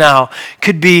response now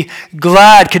could be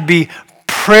glad, could be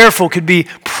prayerful, could be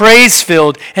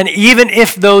praise-filled. And even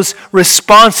if those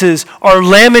responses are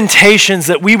lamentations,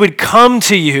 that we would come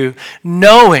to you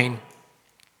knowing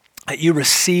that you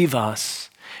receive us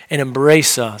and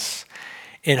embrace us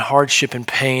in hardship and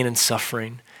pain and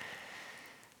suffering.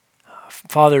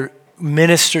 Father,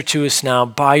 minister to us now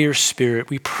by your Spirit.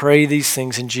 We pray these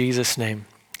things in Jesus' name.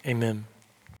 Amen.